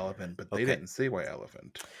white elephant, but they didn't say white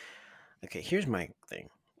elephant. Okay, here's my thing.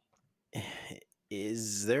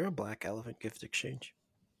 Is there a black elephant gift exchange?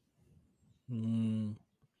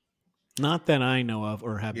 Not that I know of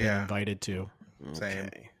or have been Yeah. invited to. Same.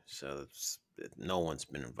 Okay, so no one's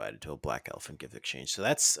been invited to a black elephant gift exchange. So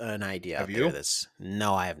that's an idea Have out you? there.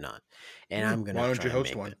 No, I have not, and I'm gonna. Why don't try you and host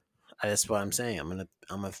make one? it. That's what I'm saying. I'm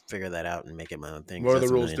gonna figure that out and make it my own thing. What are 'cause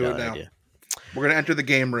the that's a rules? Do it $1 million now. idea. We're gonna enter the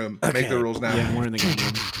game room. Okay. Make the rules now. Yeah, we're in the game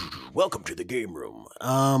room. Welcome to the game room. Okay.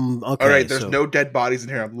 All right, there's no dead bodies in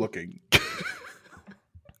here. I'm looking.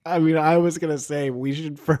 I mean, I was going to say we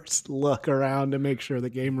should first look around to make sure the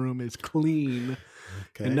game room is clean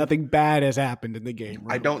and nothing bad has happened in the game room.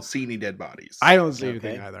 I don't see any dead bodies. I don't see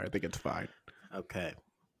anything either. I think it's fine. Okay.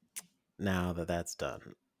 Now that that's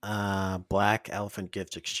done, black elephant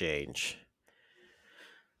gift exchange.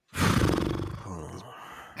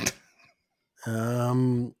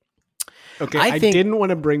 Okay, I I think- didn't want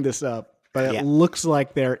to bring this up, but Yeah. it looks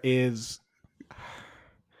like there is.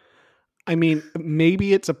 I mean,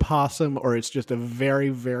 maybe it's a possum or it's just a very,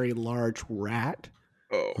 very large rat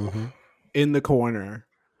Oh. in the corner.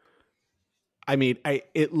 I mean,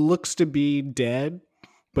 it looks to be dead,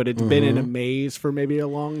 but it's been in a maze for maybe a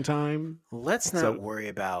long time. Let's not So- worry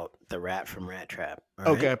about the rat from Rat Trap. all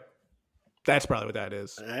right? Okay, that's probably what that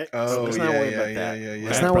is. All right. Oh, let's yeah, not worry yeah, about yeah, that. yeah, yeah. Let's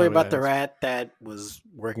That's not worry probably what about the it is. rat that was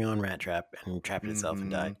working on Rat Trap and trapped itself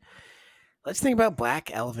and died. Mm-hmm. Let's think about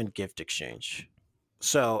black elephant gift exchange.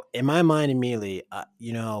 So, in my mind, immediately,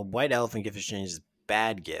 white elephant gift exchange is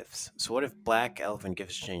bad gifts. So, what if black elephant gift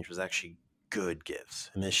exchange was actually good gifts?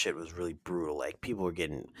 And this shit was really brutal. Like, people were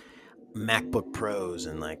getting MacBook Pros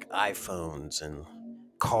and like iPhones and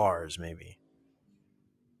cars, maybe.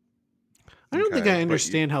 I don't think I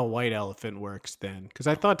understand how White Elephant works then, because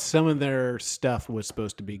I thought some of their stuff was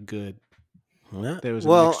supposed to be good. Yeah. There was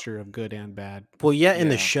a mixture of good and bad. Well, in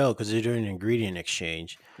the show, because they're doing an ingredient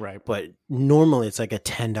exchange. Right. But normally it's like a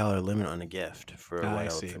 $10 limit on a gift for a White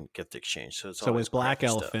Elephant gift exchange. So with Black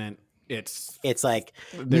Elephant, it's like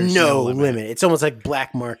no limit. It's almost like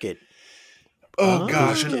black market. Oh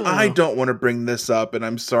gosh, and I don't want to bring this up, and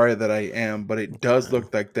I'm sorry that I am, but it does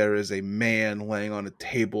look like there is a man laying on a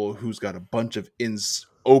table who's got a bunch of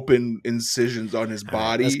open incisions on his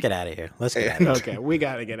body. Let's get out of here. Okay, we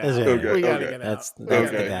gotta get out. We gotta get out. That's the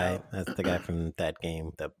guy. That's the guy from that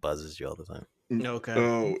game that buzzes you all the time. Okay.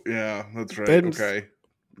 Oh yeah, that's right. Okay.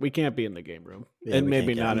 We can't be in the game room, and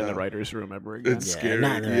maybe not in the writer's room ever again. It's scary.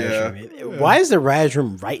 Not in the writer's room. Why is the writer's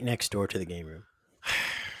room right next door to the game room?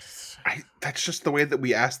 That's just the way that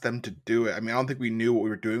we asked them to do it. I mean, I don't think we knew what we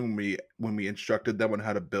were doing when we instructed them on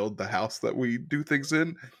how to build the house that we do things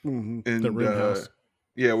in. Mm-hmm. In the room house.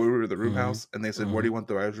 Yeah, we were in the room house, and they said, "Where do you want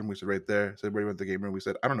the writer's room?" We said, "Right there." Said, "Where do you want the game room?" We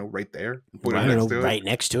said, "I don't know, right there." Right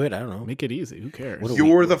next to it. I don't know. Make it easy. Who cares?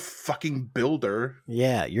 You're the fucking builder.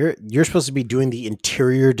 Yeah, you're supposed to be doing the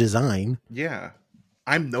interior design. Yeah,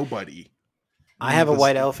 I'm nobody. I have a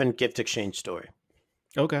White Elephant gift exchange story.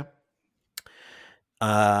 Okay.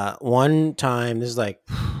 One time, this is like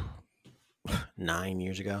 9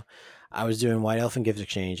 years ago, I was doing White Elephant gift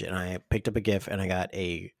exchange, and I picked up a gift, and I got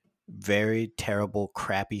a very terrible,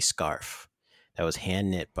 crappy scarf that was hand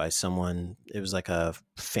knit by someone. It was like a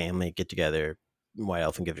family get together, White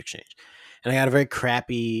Elephant gift exchange, and I got a very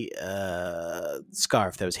crappy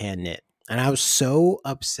scarf that was hand knit, and I was so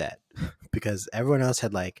upset because everyone else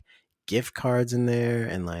had like gift cards in there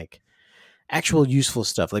and like actual useful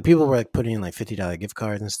stuff. Like people were like putting in like $50 gift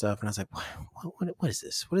cards and stuff. And I was like, what is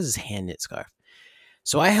this? What is this hand knit scarf?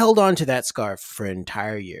 So I held on to that scarf for an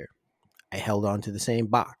entire year. I held on to the same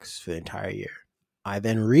box for the entire year. I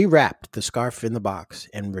then rewrapped the scarf in the box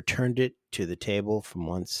and returned it to the table from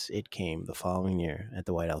whence it came the following year at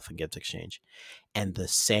the White Elephant Gift Exchange. And the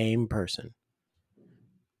same person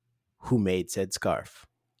who made said scarf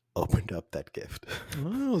opened up that gift.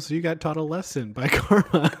 Oh, so you got taught a lesson by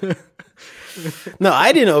karma. No,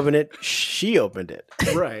 I didn't open it. She opened it.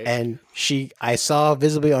 Right. And I saw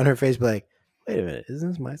visibly on her face, be like, wait a minute, isn't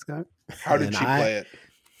this my scarf? How did she play it?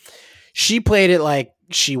 She played it like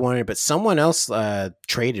she wanted it, but someone else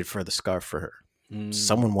traded for the scarf for her.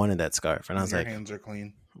 Someone wanted that scarf. And I was like, your hands are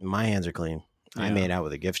clean. My hands are clean. Yeah. I made out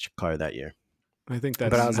with a gift card that year. I think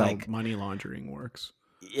that's how money laundering works.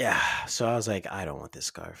 Yeah. So I was like, I don't want this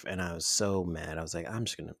scarf. And I was so mad. I was like, I'm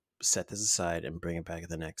just going to set this aside and bring it back at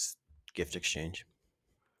the next gift exchange.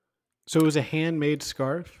 So it was a handmade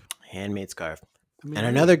scarf? Handmade scarf. And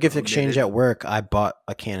another gift exchange at work, I bought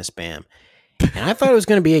a can of Spam. And I thought it was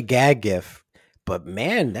going to be a gag gift. But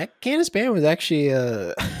man, that can of Spam was actually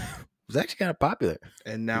kind of popular.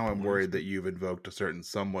 And now I'm worried that you've invoked a certain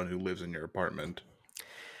someone who lives in your apartment.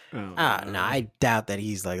 No, I doubt that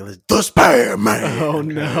he's like the Spam Man. Oh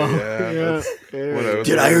no!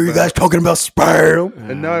 Did I hear you guys talking about Spam?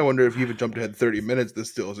 And now I wonder if you even jumped ahead 30 minutes.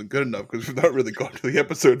 This still isn't good enough because we've not really gone to the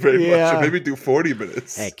episode very much. So maybe do 40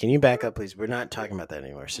 minutes. Hey, can you back up, please? We're not talking about that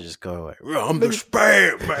anymore. So just go away. I'm the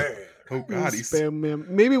Spam Man. Oh God, he's Spam Man.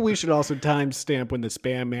 Maybe we should also timestamp when the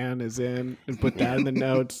Spam Man is in and put that in the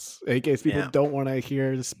notes in case people don't want to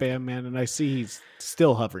hear the Spam Man. And I see he's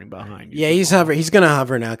still hovering behind you. Yeah, he's hovering. He's gonna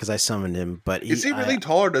hover now because I summoned him. But is he really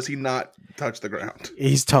tall, or does he not touch the ground?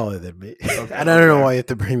 He's taller than me, and I don't know why you have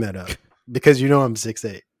to bring that up because you know I'm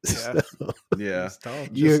 6'8". Yeah, yeah.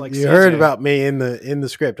 You heard about me in the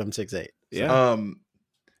script. I'm 6'8". Yeah.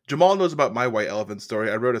 Jamal knows about my White Elephant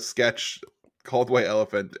story. I wrote a sketch called White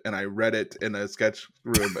Elephant, and I read it in a sketch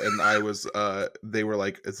room, and I was they were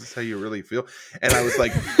like, is this how you really feel? And I was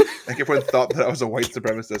like everyone thought that I was a white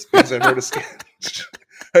supremacist because I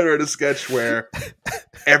wrote a sketch where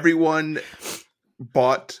everyone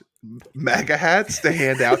bought MAGA hats to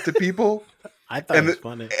hand out to people. I thought it was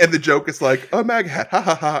funny. And the joke is like, oh, MAGA hat, ha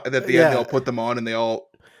ha ha, and at the end they all put them on and they all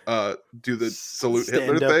do the salute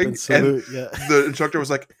Hitler thing, and the instructor was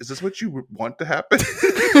like, "Is this what you want to happen?"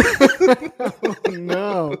 Oh,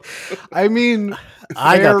 no, I mean,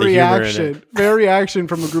 fair reaction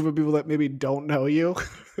from a group of people that maybe don't know you.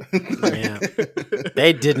 Yeah.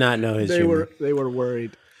 They did not know his humor. They were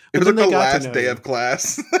worried. It was like the last day of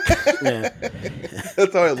class. Yeah,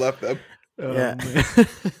 that's how I left them. Yeah.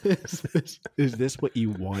 Is this what you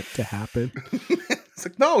want to happen? It's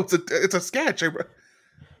like, no, it's a sketch.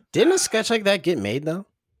 Didn't a sketch like that get made though?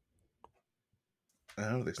 I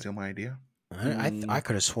don't know. They steal my idea. I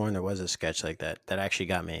could have sworn there was a sketch like that actually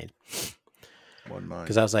got made. One mind.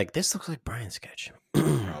 Because I was like, this looks like Brian's sketch.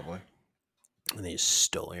 Probably. And they just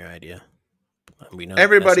stole your idea. We know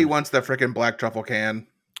everybody wants the freaking black truffle can.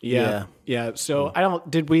 Yeah. So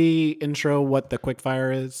did we intro what the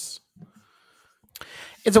quickfire is?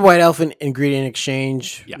 It's a white elephant ingredient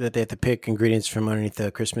exchange that they have to pick ingredients from underneath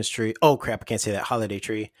the Christmas tree. Oh crap! I can't say that. Holiday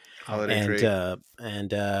tree.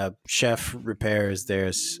 And Chef Repair is there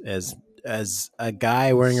as a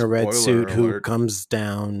guy wearing a red suit who comes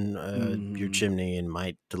down your chimney and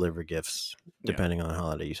might deliver gifts depending on the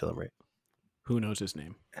holiday you celebrate. Who knows his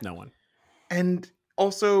name? No one. And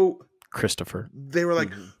also Christopher. They were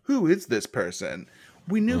like, "Who is this person?"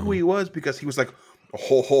 We knew who he was because he was like,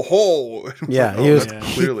 "Ho ho ho!" Yeah, he was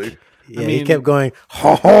clearly. Yeah, he kept going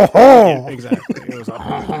ho ho ho. Exactly. It was a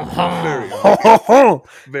ho ho ho ho ho.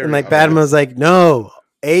 And like Batman was like, "No,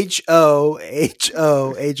 H-O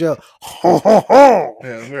H-O ho ho ho."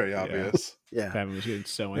 Yeah, very obvious. Yeah, Batman was getting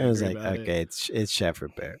so angry. I was like, about "Okay, it's Chef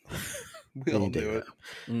Repair." We all knew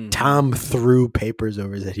it. Tom threw papers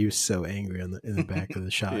over his head. He was so angry in the back of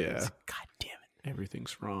the shot. Yeah. Like, God damn it!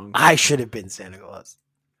 Everything's wrong. I should have been Santa Claus.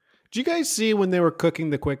 Did you guys see when they were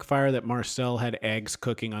cooking the quickfire that Marcel had eggs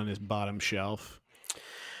cooking on his bottom shelf?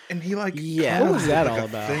 And he like, what was that all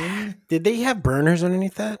about? Did they have burners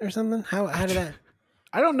underneath that or something? How did that?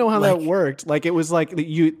 I don't know how that worked. Like it was like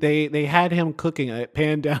they had him cooking it,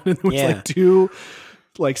 pan down, and there was like two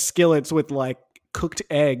like skillets with like cooked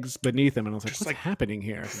eggs beneath them, and I was like, what's happening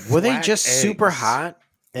here? Were they just super hot?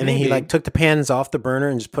 And then he like took the pans off the burner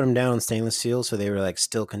and just put them down on stainless steel, so they were like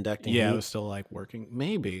still conducting. Yeah, heat. it was still like working.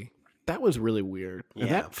 Maybe that was really weird. And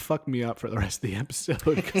that fucked me up for the rest of the episode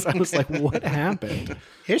because I was like, what happened?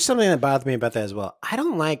 Here's something that bothered me about that as well. I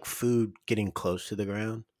don't like food getting close to the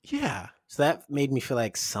ground. Yeah. So that made me feel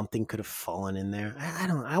like something could have fallen in there.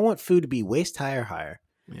 I want food to be waist high or higher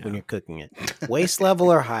when you're cooking it. Waist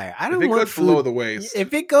level or higher. I don't want food below the waist.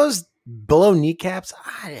 If it goes below kneecaps,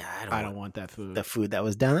 I don't want that food. The food that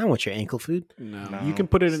was down. I want your ankle food. No. You can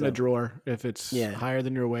put it in a drawer. If it's higher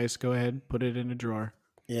than your waist, go ahead, put it in a drawer.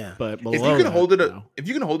 Yeah. But if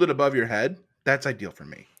you can hold it above your head, that's ideal for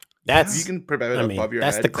me. That's if you can prepare it above your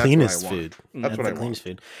head. That's the cleanest food. That's what I want. Cleanest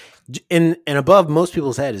food. And above most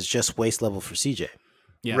people's head is just waist level for CJ.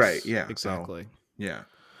 Yes, right. Yeah. Exactly. So, yeah.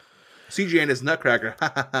 CJ and his nutcracker.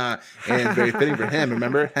 And very fitting for him.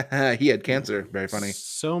 Remember? He had cancer. Very funny.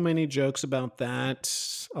 So many jokes about that.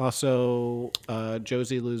 Also,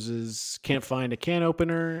 Josie can't find a can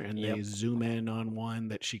opener, and they zoom in on one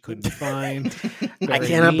that she couldn't find. I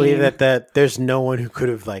cannot believe that there's no one who could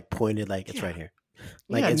have like pointed like it's right here.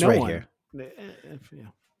 Like it's right here.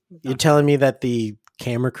 You're telling me that the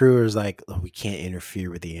camera crew is like, oh, we can't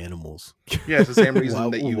interfere with the animals. Yeah, it's the same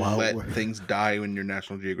reason that you let things die when you're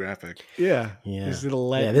National Geographic. Yeah. This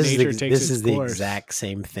is the exact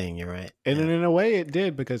same thing. You're right. And in a way it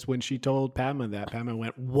did, because when she told Padma that, Padma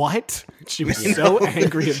went, what? She was so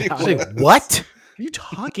angry about it. Like, what? What are you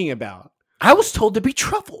talking about? I was told to be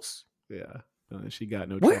truffles. Yeah. She got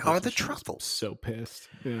no Where truffles. are the truffles? So pissed.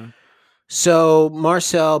 Yeah. So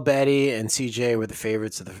Marcel, Betty, and CJ were the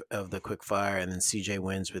favorites of the quickfire, and then CJ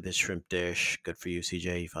wins with his shrimp dish. Good for you,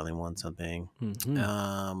 CJ. You finally won something.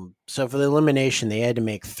 Mm-hmm. So for the elimination, they had to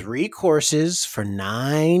make 3 courses for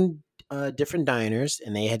 9 different diners,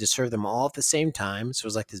 and they had to serve them all at the same time. So it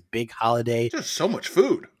was like this big holiday. Just so much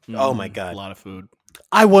food. Oh my God. A lot of food.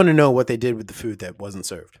 I want to know what they did with the food that wasn't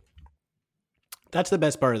served. That's the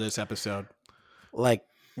best part of this episode. Like,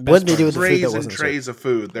 what did they do with the food that wasn't wasn't trays served? of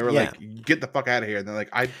food. They were like, get the fuck out of here. And they're like,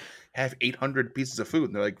 I have 800 pieces of food.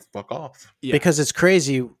 And they're like, fuck off. Yeah. Because it's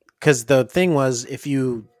crazy. Because the thing was, if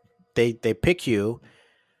they pick you,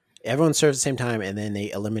 everyone serves at the same time, and then they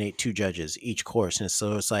eliminate 2 judges each course. And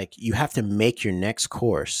so it's like, you have to make your next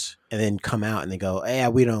course and then come out and they go, yeah,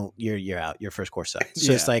 we don't, you're out. Your first course out.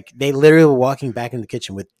 So it's like, they literally were walking back in the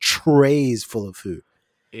kitchen with trays full of food.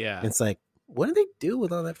 Yeah. And it's like, what do they do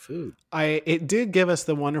with all that food? It did give us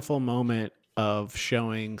the wonderful moment of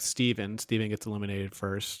showing Steven. Steven gets eliminated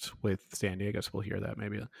first with Sandy. I guess we'll hear that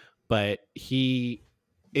maybe. But he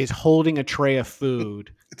is holding a tray of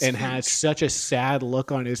food and has such a sad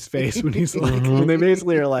look on his face when he's like, when they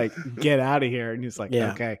basically are like, get out of here. And he's like,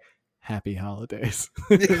 okay, happy holidays.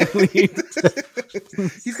 He's going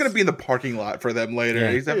to be in the parking lot for them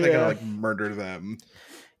later. He's definitely going to like murder them.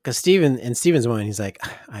 Because Steven's mind, he's like,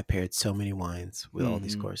 I paired so many wines with all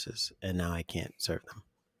these courses, and now I can't serve them.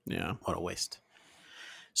 Yeah. What a waste.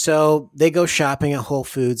 So they go shopping at Whole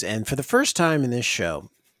Foods, and for the first time in this show,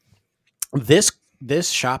 this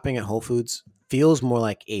shopping at Whole Foods feels more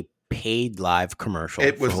like a paid live commercial.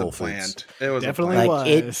 It was Whole planned. Foods. It was definitely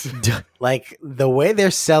was. Like the way they're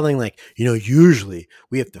selling, like, usually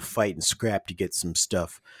we have to fight and scrap to get some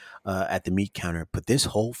stuff. at the meat counter, but this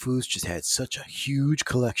Whole Foods just had such a huge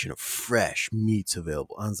collection of fresh meats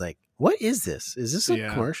available. I was like, what is this? Is this a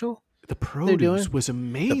commercial? The produce was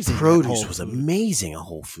amazing. The produce was amazing at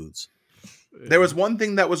Whole Foods. There was one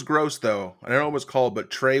thing that was gross, though. I don't know what it was called,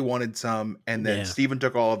 but Trey wanted some, and then Steven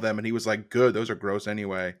took all of them, and he was like, good, those are gross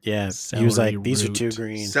anyway. Yeah, he was like, these are too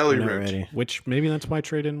green. Celery root. Ready. Which maybe that's why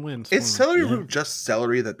Trey didn't win. Is celery root just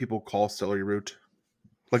celery that people call celery root?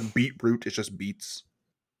 Like beetroot is just beets?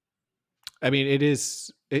 I mean, it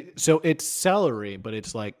is... so it's celery, but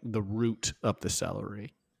it's like the root of the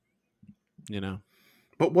celery. You know?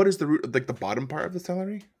 But what is the root? Like the bottom part of the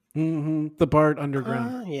celery? Mm-hmm. The part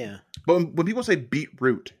underground. Yeah. But when people say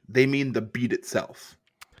beetroot, they mean the beet itself,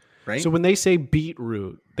 right? So when they say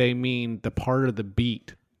beetroot, they mean the part of the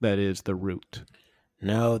beet that is the root.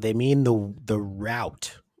 No, they mean the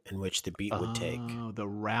route in which the beet would take. Oh, the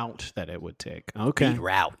route that it would take. Okay. Beet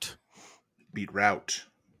route. Beet route.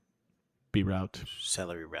 Beet route.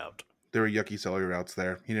 Celery route. There were yucky celery routes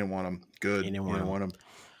there. He didn't want them. Good. He didn't want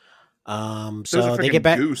them. So they get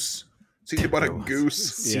back. Goose. CJ bought a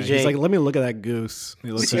goose. Yeah, he's like, let me look at that goose.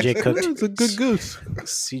 CJ cooked. It's a good goose.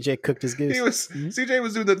 CJ cooked his goose. CJ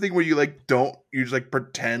was doing the thing where you just like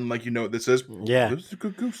pretend like you know what this is. Yeah. This is a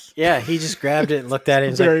good goose. Yeah, he just grabbed it and looked at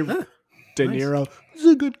it and was like, De Niro. This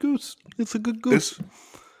is a good goose. It's a good goose.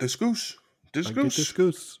 This goose. This I goose. Get this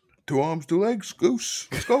goose. 2 arms, 2 legs. Goose.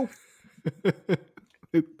 Let's go.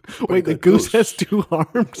 Wait, the goose has 2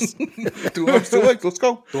 arms? 2 arms, 2 legs. Let's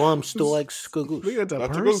go. 2 arms, 2 legs. Good goose. I think that's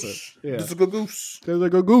That's a a person. goose. Yeah. This is a good goose. There's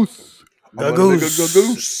like a goose. The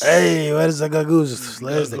goose. Hey, where's the goose?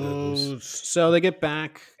 There's the goose. So they get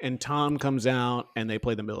back, and Tom comes out, and they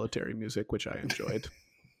play the military music, which I enjoyed.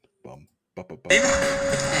 Hey,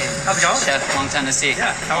 how's it going? Chef, long time to see.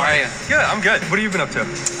 Yeah, how are you? Good, I'm good. What have you been up to?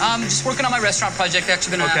 Just working on my restaurant project.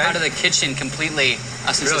 Actually been out of the kitchen completely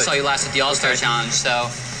since I saw you last at the All-Star Challenge. So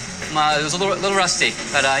it was a little rusty,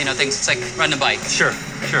 but things, it's like riding a bike. Sure,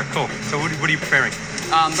 cool. So what are you preparing?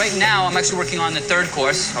 Right now, I'm actually working on the 3rd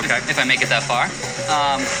course. Okay. If I make it that far.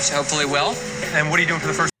 So hopefully will. And what are you doing for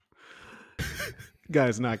the first?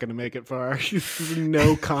 Guy's not going to make it far. He's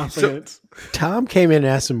no confidence. So, Tom came in and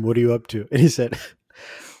asked him, what are you up to? And he said,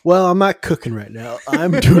 well, I'm not cooking right now.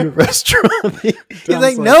 I'm doing a restaurant. He's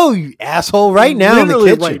like, no, you asshole, right now in the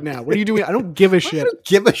kitchen. Right now. What are you doing? I don't give a shit. I don't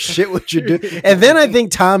give a shit what you're doing. And then I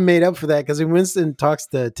think Tom made up for that because when Winston talks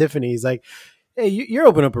to Tiffany, he's like, hey, you're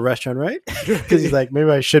opening up a restaurant, right? Because he's like,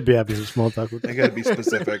 maybe I should be having some small talk with you. I got to be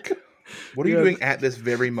specific. What are you doing at this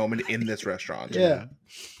very moment in this restaurant? Yeah.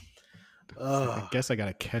 I guess I got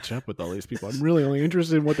to catch up with all these people. I'm really only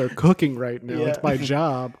interested in what they're cooking right now. Yeah. It's my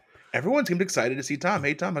job. Everyone seemed excited to see Tom.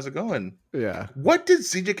 Hey, Tom, how's it going? Yeah. What did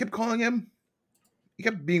CJ keep calling him? He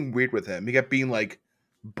kept being weird with him. He kept being like,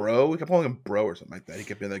 bro. He kept calling him bro or something like that. He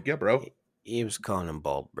kept being like, yeah, bro. He was calling him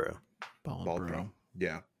bald bro. Bald bro.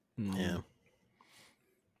 Yeah. Mm-hmm. Yeah.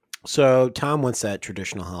 So Tom wants that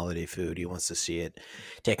traditional holiday food. He wants to see it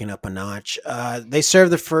taken up a notch. They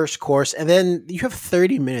serve the first course, and then you have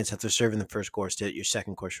 30 minutes after serving the first course to get your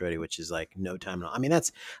second course ready, which is like no time at all. I mean,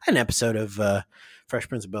 that's an episode of Fresh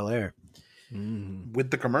Prince of Bel-Air.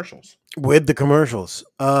 With the commercials.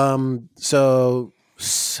 So,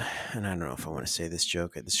 and I don't know if I want to say this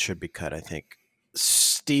joke. This should be cut, I think.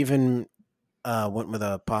 Steven went with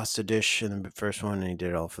a pasta dish in the first one, and he did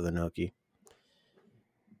it all for the gnocchi.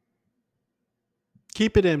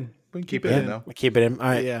 Keep it in. Keep it in, though. Keep it in. All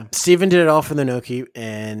right. Yeah. Steven did it all for the gnocchi,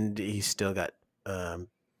 and he still got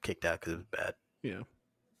kicked out because it was bad. Yeah.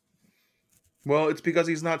 Well, it's because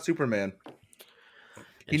he's not Superman.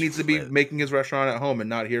 He needs to be making his restaurant at home and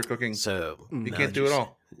not here cooking. So he can't do it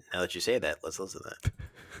all. Now that you say that, let's listen to that.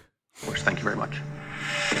 Of course. Thank you very much.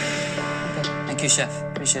 Okay. Thank you, Chef.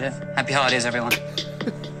 Appreciate it. Happy holidays, everyone.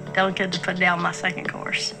 Delicate to put down my second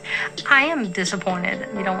course. I am disappointed.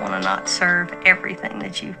 You don't want to not serve everything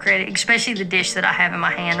that you've created, especially the dish that I have in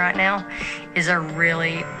my hand right now is a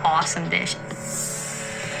really awesome dish.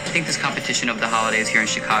 I think this competition of the holidays here in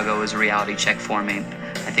Chicago is a reality check for me.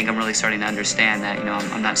 I think I'm really starting to understand that,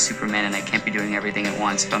 I'm not Superman and I can't be doing everything at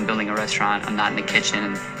once. If I'm building a restaurant, I'm not in the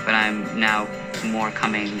kitchen, but I'm now more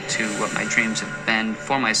coming to what my dreams have been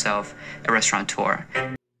for myself, a restaurateur.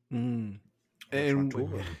 And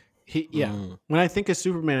when I think of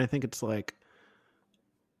Superman, I think it's like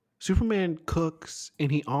Superman cooks and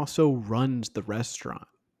he also runs the restaurant.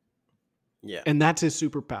 Yeah. And that's his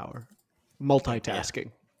superpower,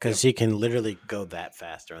 multitasking. Because he can literally go that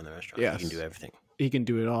fast around the restaurant. Yes. He can do everything. He can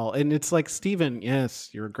do it all. And it's like, Steven, yes,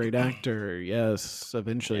 you're a great actor. Yes,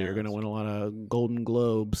 eventually you're going to win a lot of Golden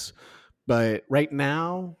Globes. But right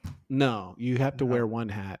now, no, you have to wear one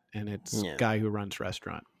hat, and it's guy who runs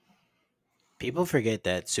restaurant. People forget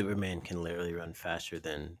that Superman can literally run faster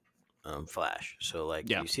than Flash. So like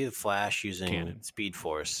you see the Flash using Speed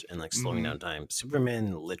Force and like slowing down time.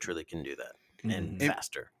 Superman literally can do that and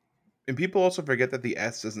faster. And people also forget that the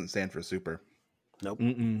S doesn't stand for super. Nope.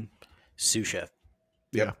 Sous chef.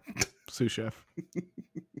 Yeah. Sous chef.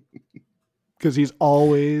 Because he's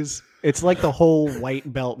always, it's like the whole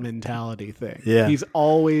white belt mentality thing. Yeah. He's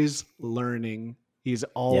always learning. He's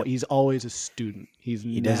always a student.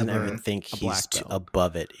 He doesn't ever think he's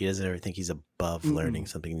above it. He doesn't ever think he's above learning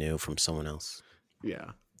something new from someone else.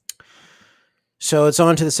 Yeah. So it's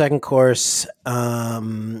on to the second course.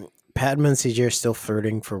 Padma and CJ are still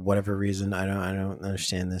flirting for whatever reason. I don't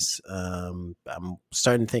understand this. I'm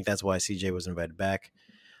starting to think that's why CJ was invited back.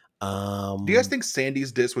 Do you guys think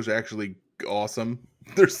Sandy's dish was actually awesome?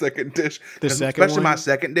 Their second dish, especially my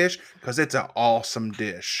second dish, because it's an awesome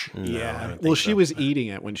dish. Yeah. Well, she was eating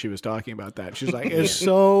it when she was talking about that. She's like, "It's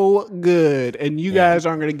so good, and you guys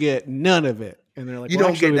aren't going to get none of it." And they're like, "You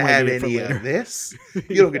don't get to have any of this.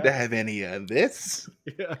 You don't get to have any of this."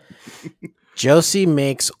 Yeah. Josie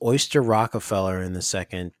makes Oyster Rockefeller in the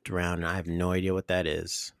second round. I have no idea what that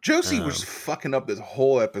is. Josie was fucking up this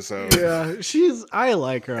whole episode. Yeah, I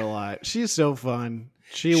like her a lot. She's so fun.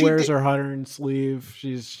 She wears her Huttern sleeve.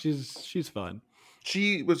 She's fun.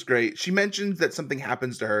 She was great. She mentions that something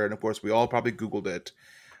happens to her, and of course, we all probably Googled it.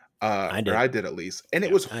 I did at least, and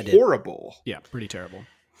it was horrible. Yeah, pretty terrible.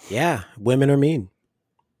 Yeah, women are mean.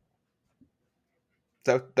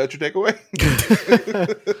 That's your takeaway?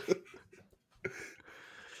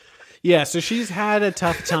 Yeah, so she's had a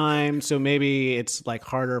tough time, so maybe it's like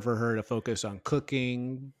harder for her to focus on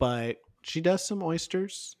cooking, but she does some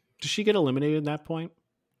oysters. Does she get eliminated at that point?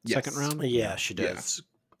 Yes. Second round? Yeah, she does.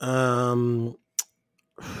 Yeah.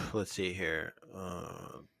 Let's see here.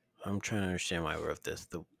 I'm trying to understand why I wrote this.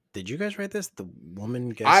 Did you guys write this? The woman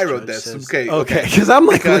guest I wrote judge this. says, Okay. Because I'm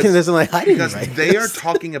like looking at this and like, I didn't write they this. are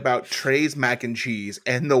talking about Trey's mac and cheese,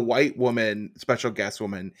 and the white woman, special guest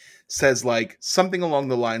woman, says like something along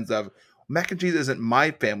the lines of, "Mac and cheese isn't my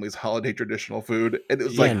family's holiday traditional food," and it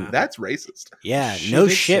was like, that's racist. Yeah, no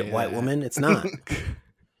shit, white woman, it's not.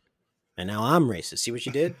 And now I'm racist. See what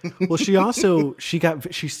you did? Well, she also she kind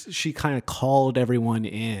of called everyone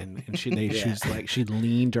in, and she's like, she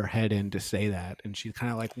leaned her head in to say that, and she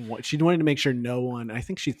kind of like she wanted to make sure no one. I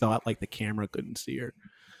think she thought like the camera couldn't see her.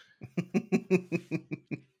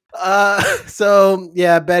 So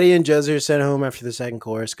yeah, Betty and Josie are sent home after the second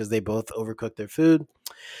course because they both overcooked their food.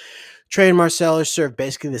 Trey and Marcel are served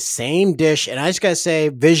basically the same dish, and I just gotta say,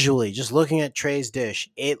 visually, just looking at Trey's dish,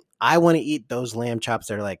 I want to eat those lamb chops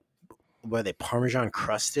that are like, were they Parmesan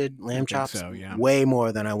crusted lamb chops? So, yeah. Way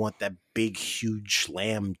more than I want that big, huge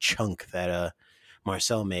lamb chunk that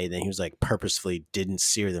Marcel made, and he was like purposefully didn't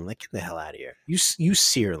sear them. Like, get the hell out of here! You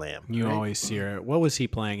sear lamb. You right? always sear it. What was he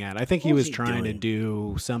playing at? I think he was trying to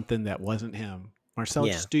do something that wasn't him. Marcel,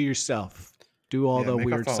 just do yourself. Do all the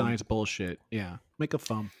weird science bullshit. Yeah, make a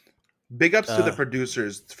foam. Big ups to the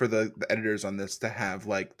producers, for the editors on this, to have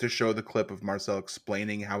like to show the clip of Marcel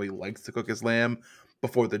explaining how he likes to cook his lamb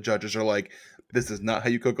before the judges are like, "This is not how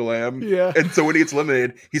you cook a lamb." Yeah. And so when he gets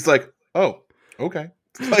eliminated, he's like, "Oh, okay."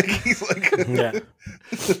 Like he's like, yeah.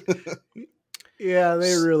 Yeah,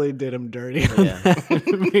 they really did him dirty. Yeah.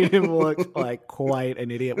 Made him look like quite an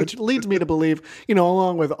idiot, which leads me to believe,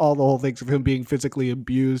 along with all the whole things of him being physically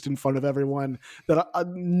abused in front of everyone, that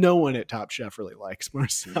no one at Top Chef really likes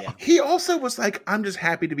Marcel. Yeah. He also was like, "I'm just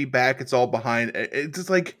happy to be back. It's all behind." It's just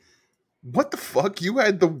like, what the fuck? You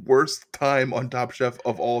had the worst time on Top Chef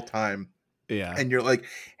of all time. Yeah. And you're like,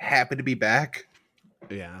 happy to be back?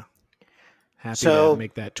 Yeah. Happy to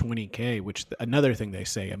make that $20K, which another thing they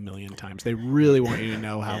say a million times. They really want you to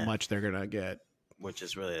know how much they're going to get. Which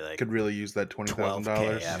is really like... Could really use that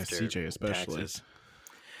 $20,000. After CJ especially. Taxes.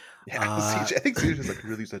 Yeah, CJ, I think CJ was like,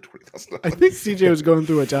 really use that $20,000. I think CJ was going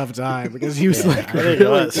through a tough time because he was like,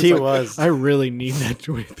 he was. I really need that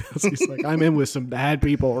 $20,000. He's like, I'm in with some bad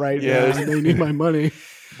people right now, and they need my money.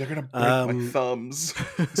 They're gonna break my thumbs.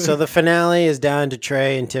 So the finale is down to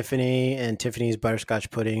Trey and Tiffany's butterscotch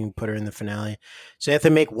pudding put her in the finale. So they have to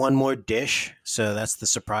make one more dish. So that's the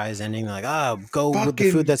surprise ending. They're like, go with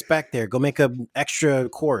the food that's back there. Go make an extra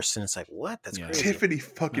course. And it's like, what? That's crazy. Tiffany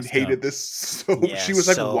fucking hated this so. She was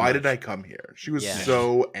like, why did I come here? She was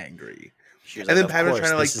so angry. And then Pavin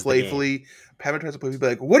trying to like playfully. Pavin tries to play, be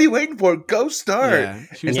like, "What are you waiting for? Go start!" Yeah.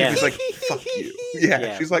 She's like, "Fuck you."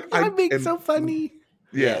 Yeah. She's like, "I'm being so funny."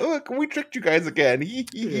 Yeah, look, we tricked you guys again.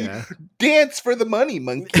 Dance for the money,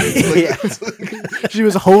 monkey. She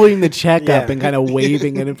was holding the check up and kind of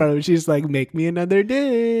waving it in front of him. She's like, make me another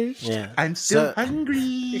dish. Yeah. I'm still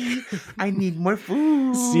hungry. I need more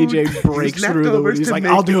food. CJ breaks through the window. He's like,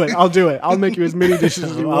 I'll do it. I'll make you as many dishes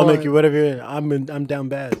as you want. I'll make you whatever. I'm down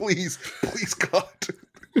bad. Please, God.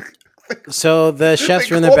 So the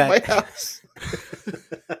chefs are in the back. My house.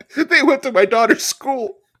 They went to my daughter's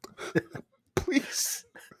school. Please.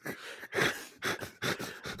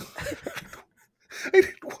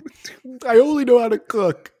 I only know how to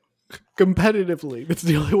cook competitively. That's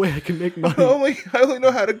the only way I can make money. I only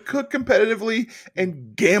know how to cook competitively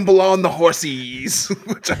and gamble on the horsies,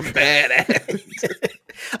 which I'm bad at.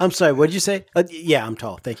 I'm sorry, what did you say? Yeah, I'm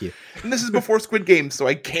tall. Thank you. And this is before Squid Game, so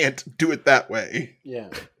I can't do it that way. Yeah.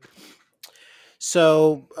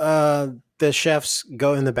 So the chefs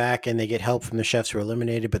go in the back and they get help from the chefs who were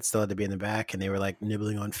eliminated but still had to be in the back, and they were like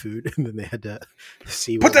nibbling on food, and then they had to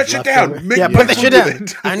see what put that shit down. Put that shit down.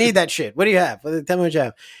 I need that shit. What do you have? Tell me what you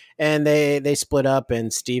have. And they split up,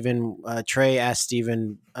 and Trey asked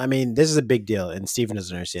Steven, I mean, this is a big deal, and Steven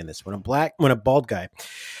doesn't understand this. When a bald guy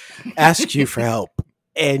asks you for help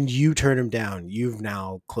and you turn him down, you've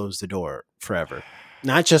now closed the door forever.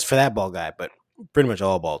 Not just for that bald guy, but pretty much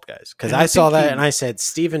all bald guys. Because I saw that and I said,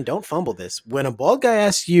 Steven, don't fumble this. When a bald guy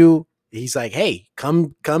asks you, he's like, hey,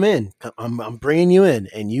 come in. I'm bringing you in.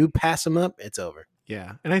 And you pass him up, it's over.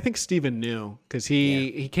 Yeah. And I think Steven knew because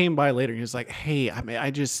he came by later. He was like, hey,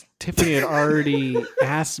 Tiffany had already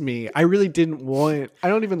asked me. I really didn't I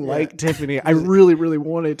don't even like Tiffany. I really, really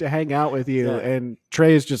wanted to hang out with you. Yeah. And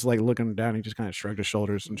Trey is just like looking down. He just kind of shrugged his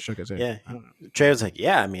shoulders and shook his head. Yeah. Trey was like,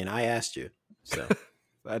 yeah, I mean, I asked you. So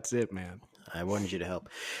that's it, man. I wanted you to help.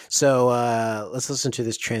 So let's listen to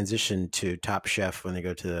this transition to Top Chef when they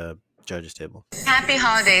go to the judges table. Happy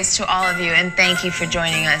holidays to all of you, and thank you for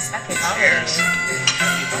joining us. Happy holidays.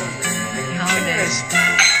 Happy holidays.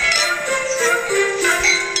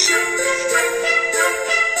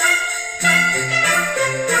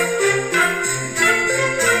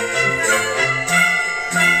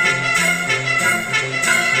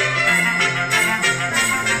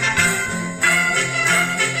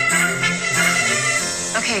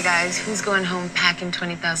 Okay, guys, who's going home packing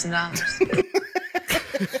 $20,000?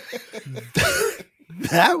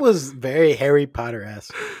 That was very Harry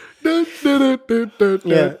Potter-esque.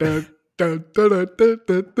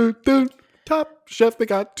 Top Chef, they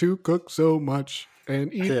got to cook so much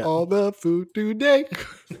and eat all the food today.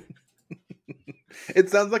 It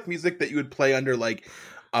sounds like music that you would play under like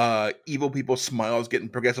evil people's smiles getting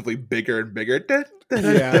progressively bigger and bigger. And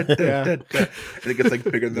it gets like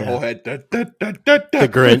bigger than the whole head. The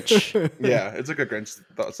Grinch. Yeah, it's like a Grinch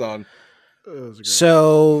song.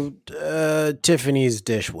 So Tiffany's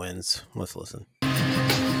dish wins. Let's listen.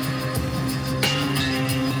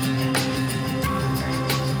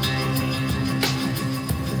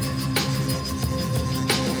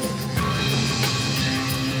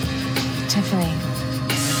 Tiffany.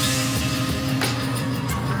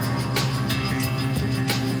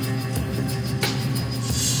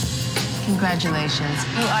 Congratulations.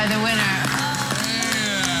 You are the winner.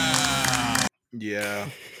 Yeah.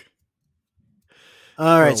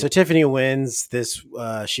 All right, so Tiffany wins this.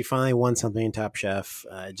 She finally won something in Top Chef.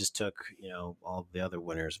 It just took, all the other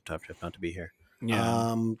winners of Top Chef not to be here.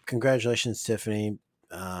 Yeah. Congratulations, Tiffany.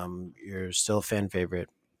 You're still a fan favorite.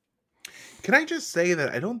 Can I just say that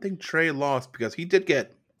I don't think Trey lost because he did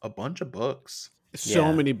get a bunch of books.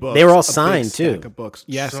 So many books. They were all signed too. Of books.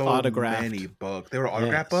 Yes, so autographed. Many books. They were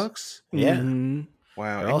autographed books. Yeah. Mm-hmm.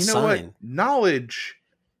 Wow. They're all and you know signed. what? Knowledge.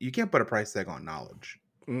 You can't put a price tag on knowledge.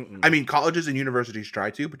 Mm-mm. I mean, colleges and universities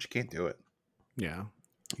try to, but you can't do it. Yeah.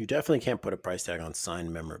 You definitely can't put a price tag on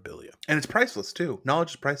signed memorabilia. And it's priceless too.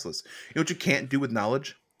 Knowledge is priceless. You know what you can't do with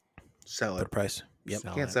knowledge? Sell Put a it. price. Yep.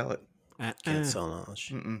 You can't sell it. Can't sell knowledge.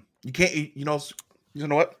 Mm-mm. You can't. You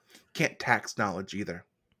know what? Can't tax knowledge either.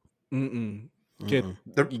 Mm-mm.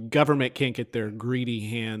 The government can't get their greedy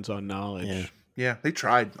hands on knowledge. Yeah, they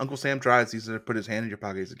tried. Uncle Sam tries. He said, "Put his hand in your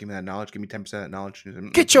pocket." He said, "Give me that knowledge. Give me 10% of that knowledge."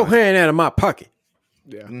 Said, Get your hand out of my pocket.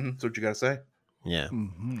 Yeah, that's what you gotta say. Yeah.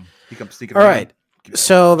 Mm-hmm. He comes sneaking. All right.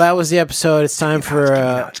 So that was the episode. It's time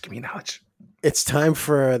for give me knowledge. It's time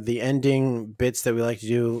for the ending bits that we like to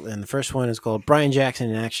do. And the first one is called Brian Jackson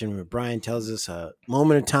in Action, where Brian tells us a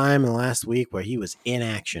moment of time in the last week where he was in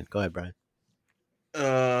action. Go ahead, Brian.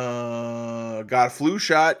 Got a flu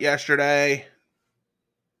shot yesterday.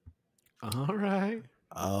 All right.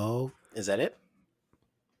 Oh, is that it?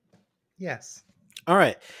 Yes. All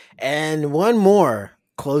right. And one more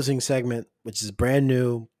closing segment, which is brand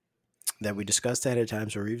new. that we discussed ahead of time,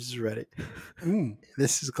 so Reeves has read it.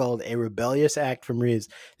 This is called A Rebellious Act from Reeves.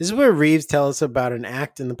 This is where Reeves tells us about an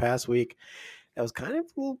act in the past week that was kind of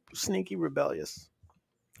a little sneaky rebellious.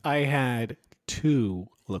 I had 2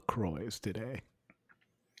 LaCroix today.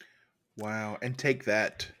 Wow. And take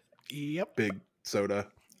that. Yep. Big soda.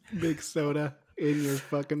 Big soda in your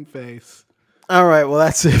fucking face. All right, well,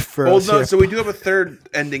 that's it for us. No, so we do have a third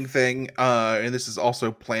ending thing, and this is also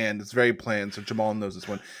planned. It's very planned, so Jamal knows this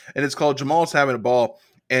one. And it's called Jamal's Having a Ball,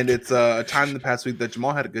 and it's a time in the past week that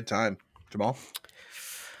Jamal had a good time. Jamal?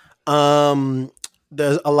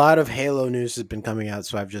 There's a lot of Halo news has been coming out,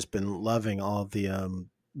 so I've just been loving all the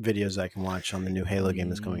videos I can watch on the new Halo game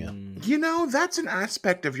that's coming out. You know, that's an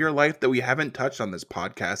aspect of your life that we haven't touched on this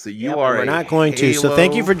podcast, that you are we're not going to. So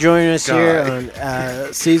thank you for joining us here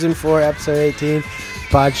on season 4, episode 18,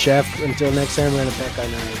 Pod Chef. Until next time, we're going to pick our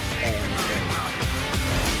knives.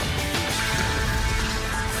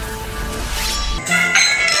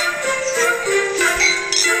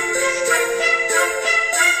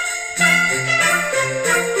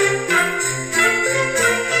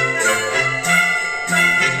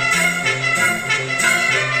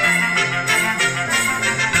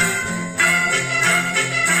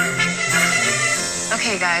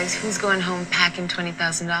 Okay, guys, who's going home packing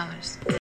 $20,000?